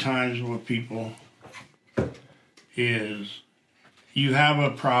 So many times with people is you have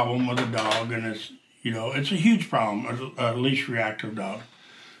a problem with a dog, and it's it's a huge problem. A leash reactive dog.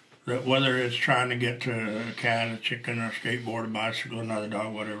 That whether it's trying to get to a cat, a chicken, or a skateboard, a bicycle, another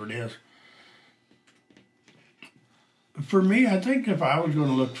dog, whatever it is. For me, I think if I was going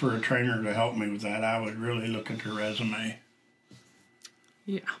to look for a trainer to help me with that, I would really look at their resume.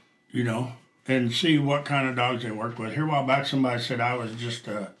 Yeah. And see what kind of dogs they work with. Here a while back, somebody said I was just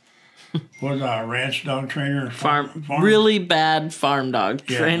a ranch dog trainer? Farm. Really bad farm dog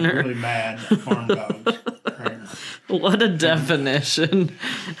Yeah, trainer. really bad farm dogs trainer. What a definition.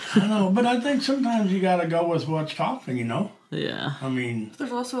 I know, but I think sometimes you got to go with what's talking, Yeah. I mean,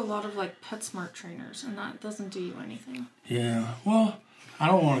 There's also a lot of like PetSmart trainers, and that doesn't do you anything. yeah. Well, I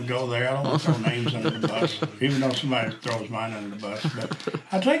don't want to go there. I don't want to throw names under the bus, even though somebody throws mine under the bus. But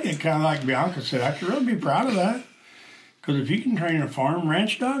I take it kind of like Bianca said. I could really be proud of that. Because if you can train a farm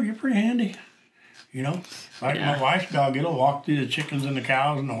ranch dog, you're pretty handy. Like Yeah. my wife's dog, it'll walk through the chickens and the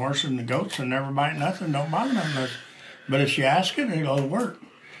cows and the horses and the goats and never bite nothing, don't bother nothing. But if you ask it, it'll work.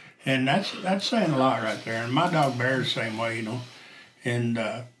 And that's saying a lot right there. And my dog Bear's the same way, And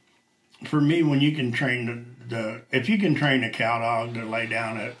for me, when you can train if you can train a cow dog to lay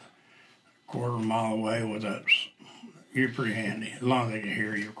down at a quarter mile away with us, you're pretty handy. As long as they can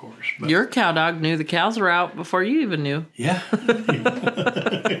hear you, of course. But, Your cow dog knew the cows were out before you even knew. yeah.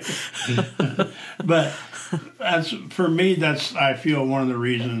 But for me, I feel one of the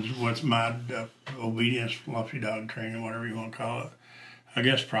reasons with my obedience, fluffy dog training, whatever you want to call it. I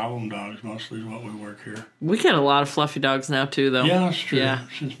guess problem dogs mostly is what we work here. We get a lot of fluffy dogs now too, though. Yeah, that's true. Yeah.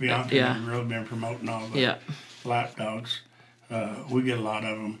 Since Bianca has really been promoting all the lap dogs, we get a lot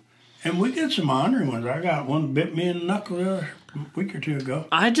of them. And we get some ornery ones. I got one bit me in the knuckle the other week or two ago.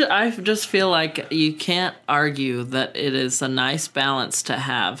 I just feel like you can't argue that it is a nice balance to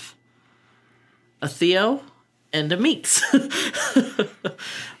have a Theo and a Meeks.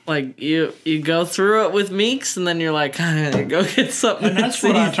 Like you go through it with Meeks and then you're like, I gotta go get something. And that's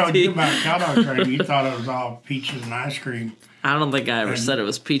what I told you about cow dog training. You thought it was all peaches and ice cream. I don't think I ever said it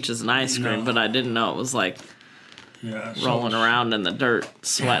was peaches and ice cream, No. but I didn't know it was like rolling around. around in the dirt,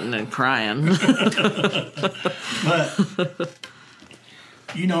 sweating and crying. But,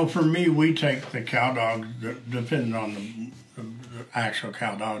 for me, we take the cow dogs, depending on the actual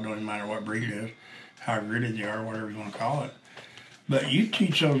cow dog, don't even matter what breed it is, how gritty they are, whatever you want to call it. But you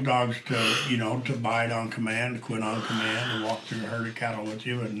teach those dogs to to bite on command, to quit on command, to walk through a herd of cattle with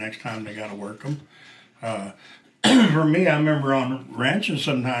you, but next time they got to work them. For me, I remember on ranches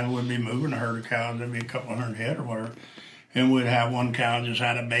sometimes we'd be moving a herd of cows, there'd be a couple hundred head or whatever, and we'd have one cow just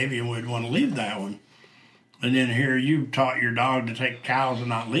had a baby and we'd want to leave that one. And then here you taught your dog to take cows and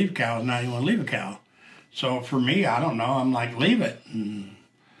not leave cows, now you want to leave a cow. So for me, I don't know, I'm like, leave it. And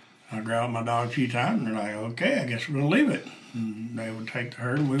I growled my dog a few times and they're like, okay, I guess we're going to leave it. And they would take the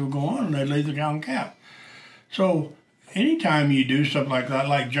herd and we would go on and they'd leave the cow and calf. So anytime you do stuff like that,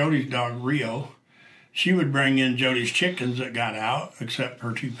 like Jody's dog Rio, she would bring in Jody's chickens that got out, except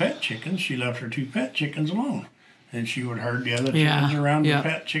her 2 pet chickens. She left her 2 pet chickens alone. And she would herd the other chickens around the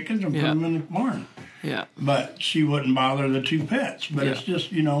pet chickens and put them in the barn. Yeah. But she wouldn't bother the 2 pets. But it's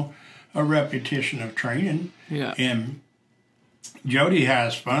just, a repetition of training. Yeah. And Jody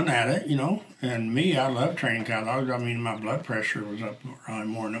has fun at it, and me, I love training cow dogs. I mean, my blood pressure was up probably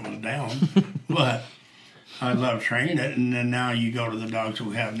more than it was down. But I love training it. And then now you go to the dogs that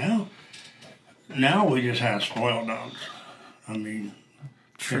we have now. Now we just have spoiled dogs. I mean,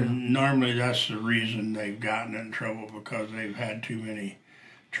 and normally that's the reason they've gotten in trouble, because they've had too many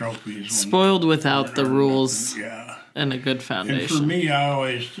trophies. when- Spoiled without the or rules nothing. Yeah. and a good And for foundation. me, I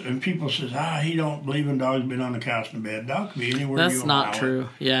always, and people says, he don't believe in dogs being on the couch in the bed. Dog can be anywhere That's you not allow it. true.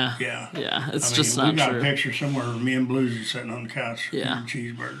 Yeah. Yeah. Yeah. It's I mean, just we not got a true. picture somewhere of me and Bluesy sitting on the couch Yeah.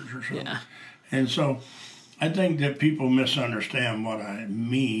 eating cheeseburgers or something. Yeah. And so I think that people misunderstand what I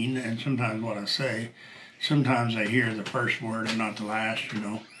mean and sometimes what I say. Sometimes they hear the first word and not the last, you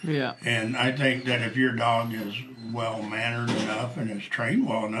know. Yeah. And I think that if your dog is well mannered enough and is trained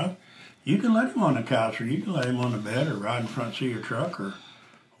well enough, you can let him on the couch or you can let him on the bed or ride in front seat of your truck or,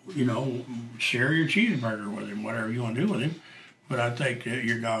 you know, share your cheeseburger with him, whatever you want to do with him. But I think that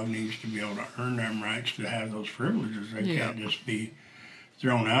your dog needs to be able to earn them rights to have those privileges. They Yeah. can't just be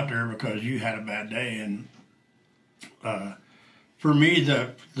thrown out there because you had a bad day. And for me,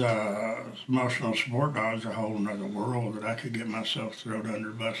 the emotional support dog is a whole another world that I could get myself thrown under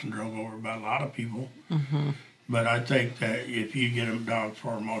a bus and drove over by a lot of people. Mm-hmm. But I think that if you get a dog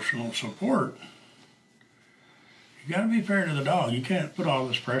for emotional support, you got to be fair to the dog. You can't put all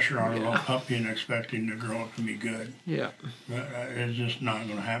this pressure on a little puppy and expect him to grow up and be good. Yeah. It's just not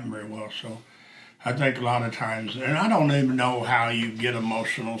going to happen very well. So I think a lot of times, and I don't even know how you get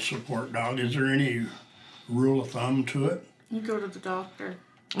emotional support dog. Is there any rule of thumb to it? You go to the doctor.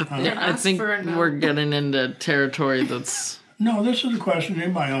 Yeah, I ask think for a no. we're getting into territory that's. No, this is a question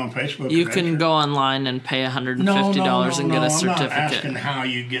anybody on Facebook. You can can answer. go online and pay $150 and get a I'm not asking certificate. how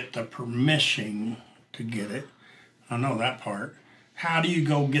you get the permission to get it. I know that part. How do you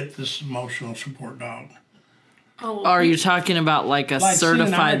go get this emotional support dog? Oh, Are you talking about like a Like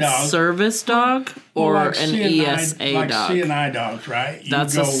certified CNI dog. service dog or Like an CNI ESA like dog? CNI dogs, right? You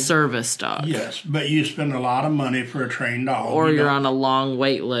That's go, a service dog. Yes, but you spend a lot of money for a trained dog. Or You you're don't- on a long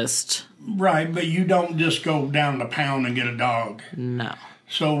wait list. Right, but you don't just go down the pound and get a dog. No.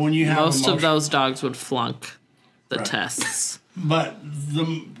 So when you have Most of emotional- those dogs would flunk the Right. tests. But the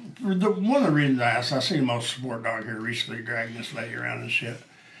one of the reasons I asked, I seen a most support dog here recently dragging this lady around and shit.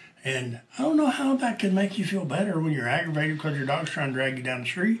 And I don't know how that can make you feel better when you're aggravated because your dog's trying to drag you down the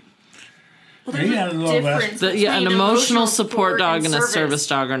street. Well, there's Yeah, a a little bit. difference Yeah, an between emotional support dog and a service. service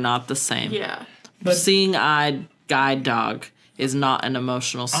dog are not the same. Yeah. But Seeing-eyed guide dog is not an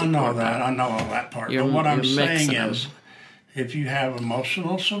emotional I support know that. dog. I know all that part. You're- but what I'm you're saying mixing is, if you have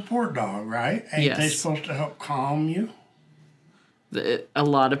emotional support dog, right? Ain't they Yes. supposed to help calm you? A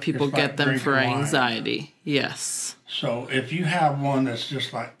lot of people It's like get them for drinking wine. anxiety. Yes. So if you have one that's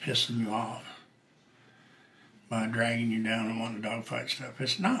just like pissing you off by dragging you down and wanting to dogfight stuff,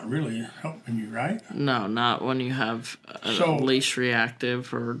 it's not really helping you, right? No, not when you have a So- leash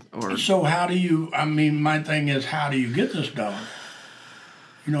reactive or So how do you? I mean, my thing is, how do you get this dog?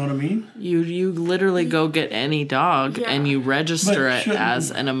 You know what I mean? you literally go get any dog Yeah. and you register But it shouldn't-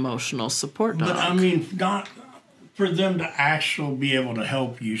 as an emotional support dog. But I mean, not for them to actually be able to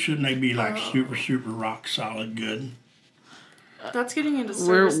help you. Shouldn't they be like super rock solid good? That's getting into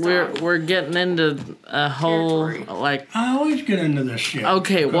we're service dog. we're getting into a whole Territory. like I always get into this shit.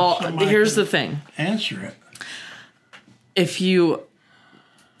 okay, because well, somebody here's can the thing. answer it. If you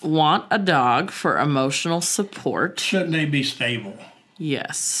want a dog for emotional support, Shouldn't they be stable?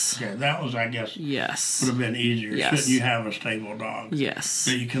 yes. Yeah, that was, I guess, Yes. would have been easier. Yes. Shouldn't you have a stable dog Yes.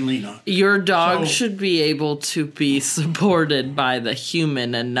 that you can lean on? Your dog So- should be able to be supported by the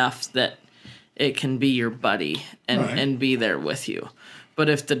human enough that it can be your buddy and, Right. and be there with you. But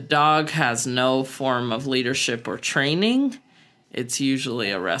if the dog has no form of leadership or training, it's usually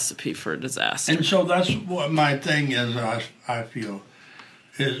a recipe for disaster. And so that's what my thing is. I feel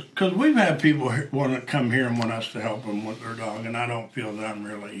is because we've had people want to come here and want us to help them with their dog, and I don't feel that I'm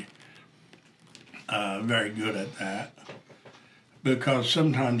really very good at that because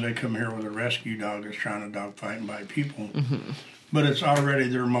sometimes they come here with a rescue dog that's trying to dog fight and bite people, but it's already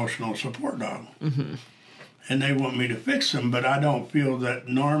their emotional support dog, and they want me to fix them, but I don't feel that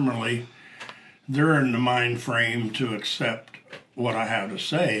normally they're in the mind frame to accept what I have to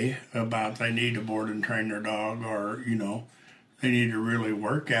say about they need to board and train their dog, or they need to really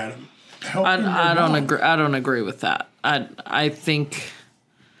work at it. Helping their I don't dog. agree. I don't agree with that. I think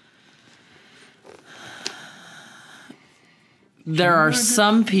there are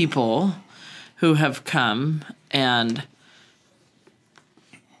some people who have come and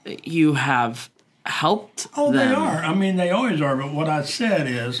you have helped Oh, them. they are. I mean, they always are. But what I said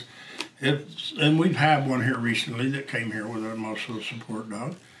is, and we've had one here recently that came here with an emotional support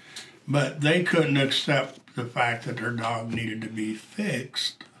dog, but they couldn't accept the fact that their dog needed to be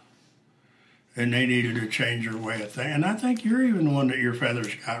fixed, and they needed to change their way of thinking. And I think you're even the one that your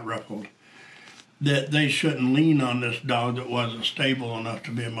feathers got ruffled that they shouldn't lean on this dog that wasn't stable enough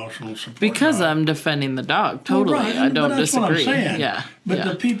to be emotional support. Because dog. I'm defending the dog. Totally. Well, right, I don't but that's disagree. What I'm saying. Yeah. But yeah.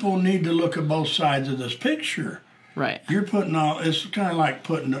 the people need to look at both sides of this picture. Right. You're putting all, it's kind of like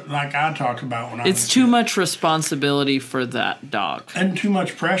putting, like I talked about when I was It's too much responsibility for that dog. and too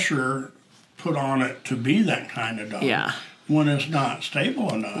much pressure put on it to be that kind of dog. Yeah. When it's not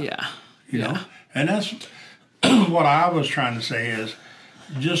stable enough. Yeah. You yeah. know? And that's what I was trying to say is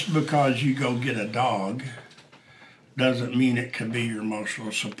just because you go get a dog doesn't mean it can be your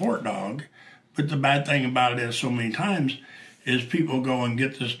emotional support dog. But the bad thing about it is so many times is people go and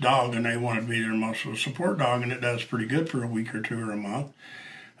get this dog and they want to be their emotional support dog and it does pretty good for a week or two or a month.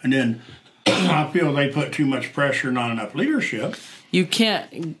 And then I feel they put too much pressure and not enough leadership. You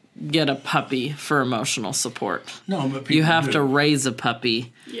can't get a puppy for emotional support. No, but people You have do. to raise a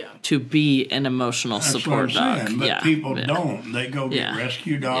puppy Yeah. to be an emotional That's support what I'm dog. saying. But yeah. people yeah. don't. They go get Yeah.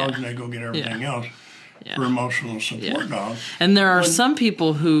 rescue dogs Yeah. and they go get everything else Yeah. for emotional support dogs. And there are some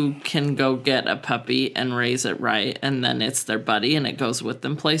people who can go get a puppy and raise it right, and then it's their buddy, and it goes with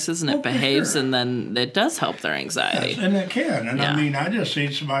them places, and it Oh, for behaves, sure. and then it does help their anxiety. Yes, and it can. And Yeah. I mean, I just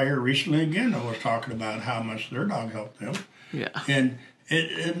seen somebody here recently again that was talking about how much their dog helped them. Yeah. And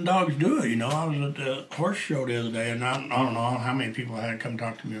and dogs do it. You know, I was at the horse show the other day, and I don't know how many people had come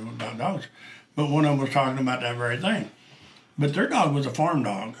talk to me about dogs, but one of them was talking about that very thing. But their dog was a farm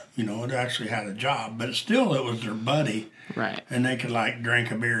dog. You know, it actually had a job, but still it was their buddy. Right. And they could like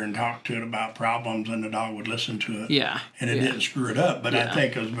drink a beer and talk to it about problems, and the dog would listen to it. Yeah. And it yeah. didn't screw it up. But I Yeah.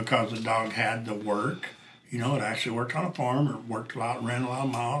 think it was because the dog had the work. You know, it actually worked on a farm, or worked a lot, ran a lot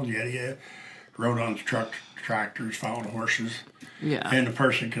of miles, yeah. Rode on tractors, followed horses. Yeah. And the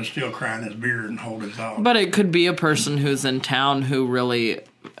person can still cry in his beer and hold his dog. But it could be a person who's in town who really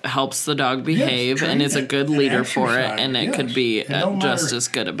helps the dog behave and train is a it good and leader for it, exercise and it yes. could be It don't just matter- as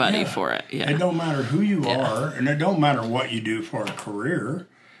good a buddy yeah. for it. Yeah. It don't matter who you Yeah. are, and it don't matter what you do for a career.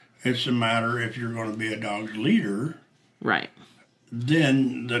 It's a matter if you're going to be a dog's leader. Right.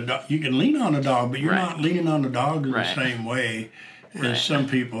 Then you can lean on the dog, but you're Right. not leaning on the dog in Right. the same way Right. as some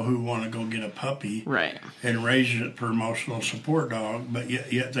people who want to go get a puppy Right. and raise it for emotional support dog, but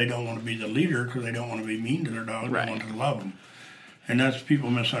yet they don't want to be the leader because they don't want to be mean to their dog. Right. They want to love them, and that's what people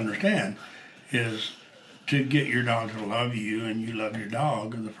misunderstand is to get your dog to love you and you love your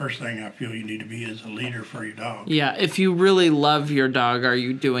dog. The first thing I feel you need to be is a leader for your dog. Yeah. If you really love your dog, are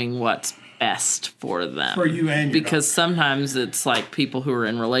you doing what's best for them? For you and your because sometimes it's like people who are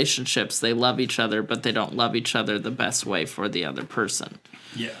in relationships, they love each other, but they don't love each other the best way for the other person.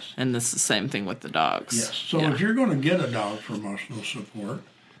 Yes. And this is the same thing with the dogs. Yes. So Yeah. if you're going to get a dog for emotional support,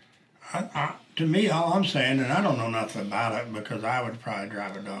 to me, all I'm saying, and I don't know nothing about it because I would probably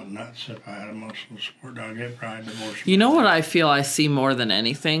drive a dog nuts if I had an emotional support dog. They'd probably divorce me. You know what I feel I see more than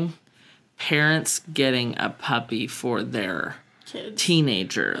anything? Parents getting a puppy for their Kids.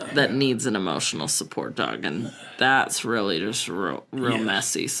 teenager that needs an emotional support dog, and that's really just real Yes.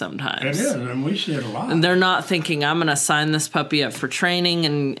 messy It sometimes. is, and we see it a lot. And they're not thinking, I'm going to sign this puppy up for training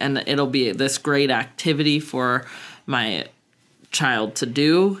and it'll be this great activity for my child to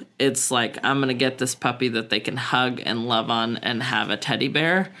do. It's like, I'm going to get this puppy that they can hug and love on and have a teddy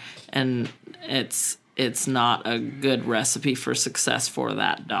bear. And it's not a good recipe for success for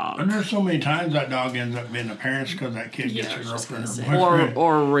that dog. And there's so many times that dog ends up being the parents because that kid gets Yeah, I a was just girlfriend or gonna say. boyfriend.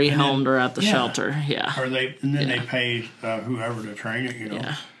 Or rehomed then- her at the yeah. shelter. Yeah. Or then they Yeah. pay whoever to train it, you know.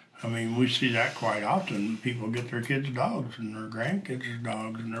 Yeah. I mean, we see that quite often. People get their kids' dogs and their grandkids'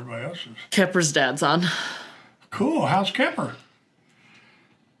 dogs and everybody else's. Kepper's dad's on. Cool. How's Kepper?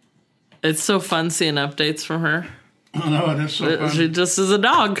 It's so fun seeing updates from her. I know, it is so fun. She just is a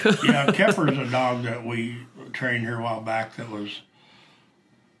dog. Yeah, Kepper's a dog that we trained here a while back that was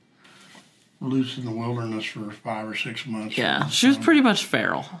loose in the wilderness for 5 or 6 months. Yeah, she was pretty much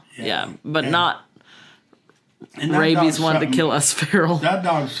feral. Yeah. Yeah, but And- not And that rabies dog's wanted to something- kill us feral. That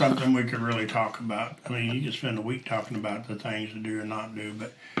dog's something we could really talk about. I mean, you could spend a week talking about the things to do and not do,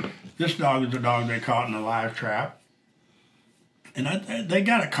 but this dog is a dog they caught in a live trap. And they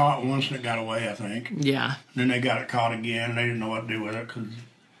got it caught once and it got away, I think. Yeah, Then they got it caught again. They didn't know what to do with it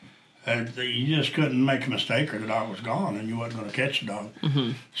because you just couldn't make a mistake or the dog was gone and you wasn't going to catch the dog.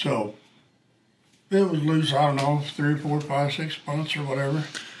 Mm-hmm. So it was loose, I don't know, 3, 4, 5, 6 months or whatever.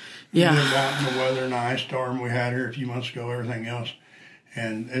 We lived yeah, out in the weather and ice storm we had here a few months ago, everything else.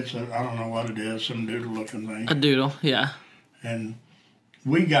 And I don't know what it is, some doodle looking thing. a doodle. Yeah, And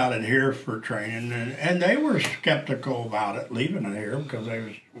we got it here for training, and they were skeptical about it, leaving it here, because they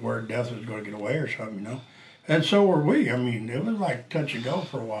was worried death was going to get away or something, you know. And so were we. I mean, it was like touch and go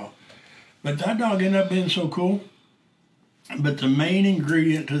for a while. But that dog ended up being so cool. But the main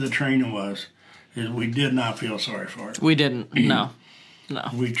ingredient to the training was is we did not feel sorry for her. We didn't. No.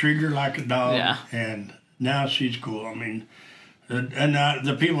 We treated her like a dog, Yeah. and now she's cool. I mean,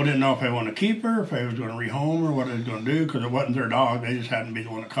 the people didn't know if they want to keep her, if they was going to rehome her, what they was going to do, because it wasn't their dog. They just happened to be the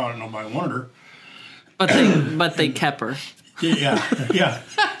one that caught it. Nobody wanted her. But they kept her. Yeah.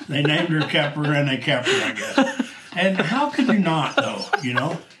 They named her, kept her, and they kept her, I guess. And how could you not, though? You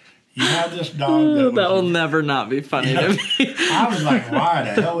know, you have this dog That will never not be funny to me. I was like, why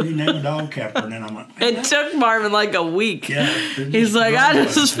the hell would you name a dog Kepper? And then I'm like, It took Marvin like a week. yeah. He's like, I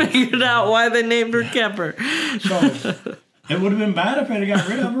just figured out why they named her Kemper. So it would have been bad if they'd got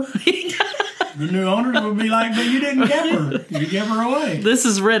rid of her. The new owners would be like, but you didn't keep her. You gave her away. This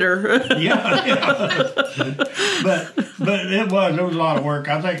is Ritter. Yeah. But it was a lot of work.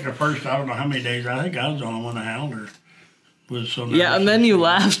 I think the first, I don't know how many days, I think I was the only one that hound her. Was so nervous. Yeah, and then you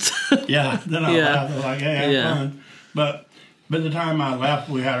laughed. Yeah, then I Yeah. laughed. I was like, hey, have Yeah. fun. But by the time I left,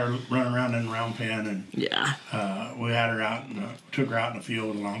 we had her run around in the round pen, and Yeah. we had her out, took her out in the field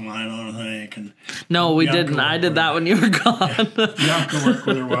with a long line on, I think. And No, we Bianca didn't. I worked did with that her. when you were gone. Bianca worked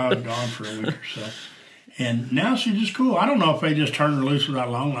with her while I was gone for a week or so. And now she's just cool. I don't know if they just turned her loose without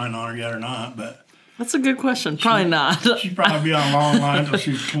a long line on her yet or not, but That's a good question. Probably not. she'd probably be on long line until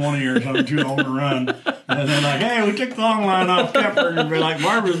she's 20 or something, too old to run. And then like, hey, we took the long line off, kept her, and be like,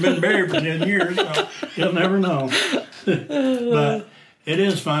 Barbara's been buried for 10 years, so you'll never know. But it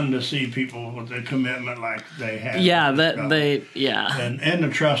is fun to see people with the commitment like they have. Yeah, Yeah. And the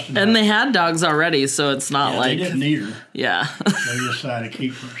trust in And they had dogs already, so it's not they didn't need her. yeah. They decided to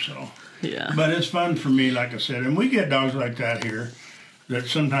keep her, so. Yeah. But it's fun for me, like I said, and we get dogs like that here. That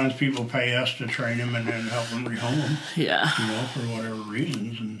sometimes people pay us to train them and then help them rehome them, Yeah. you know, for whatever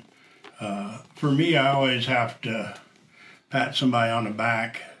reasons. And for me, I always have to pat somebody on the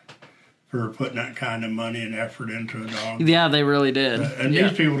back for putting that kind of money and effort into a dog. Yeah, they really did. And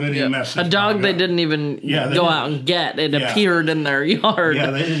these people didn't even mess A this dog they up. didn't even they go didn't. out and get. It Yeah. appeared in their yard. Yeah,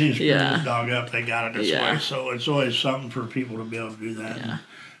 they didn't even screw Yeah. this dog up. They got it this Yeah. way. So it's always something for people to be able to do that.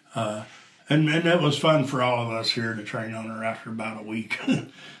 And it was fun for all of us here to train on her after about a week.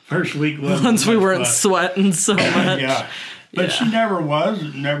 First week was Once we weren't sweating so much. yeah. But Yeah. she never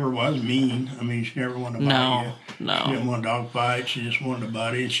was mean. I mean, she never wanted to bite you. No. She didn't want a dog fight. She just wanted a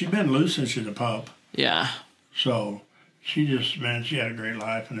buddy. And she'd been loose since she was a pup. Yeah. So she she had a great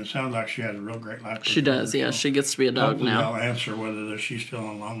life. And it sounds like she has a real great life. She does, yeah. She gets to be a dog Hopefully now. I'll answer whether she's still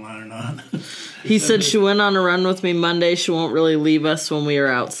on long line or not. He said she went on a run with me Monday. She won't really leave us when we are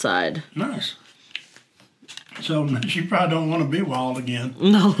outside. Nice. So she probably don't want to be wild again.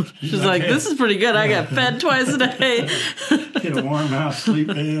 No. She's like, like, this is pretty good. I got fed twice a day. Get a warm house, sleep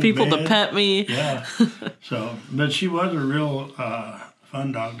in People bed. to pet me. Yeah. So, but she was a real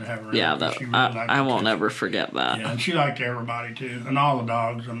fun dog to have around. Yeah, She really liked I the won't kids. ever forget that. Yeah, and she liked everybody too, and all the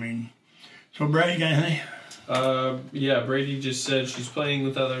dogs. I mean, so Brady, got anything? Yeah, Brady just said she's playing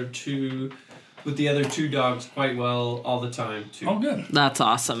with the other two dogs quite well all the time too. Oh, good. That's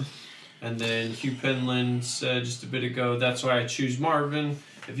awesome. And then Hugh Penland said just a bit ago, that's why I choose Marvin.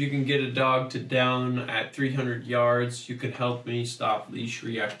 If you can get a dog to down at 300 yards, you can help me stop leash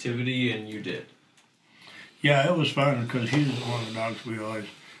reactivity, and you did. Yeah, it was fun because he was one of the dogs we always,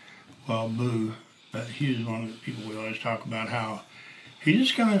 Boo, but he was one of the people we always talk about how he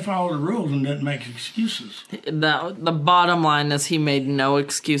just kind of followed the rules and didn't make excuses. The bottom line is he made no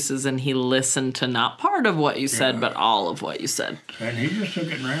excuses and he listened to not part of what you said, but all of what you said. And he just took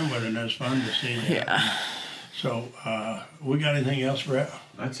it and ran with it, and it was fun to see that. Yeah. So, we got anything else, Brett?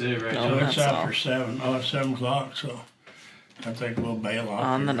 That's it right No. now. So it's that's after all. 7. Oh, it's 7 o'clock, so I think we'll bail off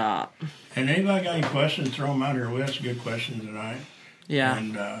On the here. dot. And anybody got any questions, throw them out here. We had some good questions tonight. Yeah.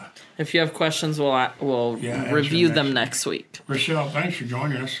 And If you have questions, we'll answer review next them week. next week. Rochelle, thanks for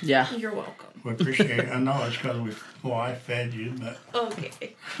joining us. Yeah. You're welcome. We appreciate it. I know it's because I fed you, but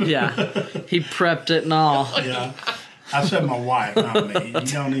Okay. Yeah. He prepped it and all. yeah. I said my wife, not me. You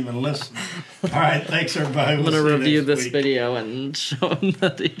don't even listen. All right, thanks everybody. I'm going to review this video and show him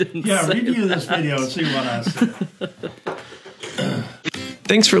that he didn't Yeah, say review that. this video and see what I said.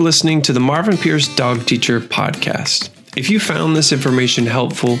 Thanks for listening to the Marvin Pierce Dog Teacher podcast. If you found this information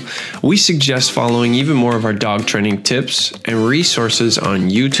helpful, we suggest following even more of our dog training tips and resources on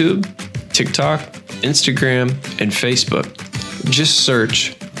YouTube, TikTok, Instagram, and Facebook. Just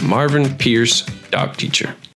search Marvin Pierce Dog Teacher.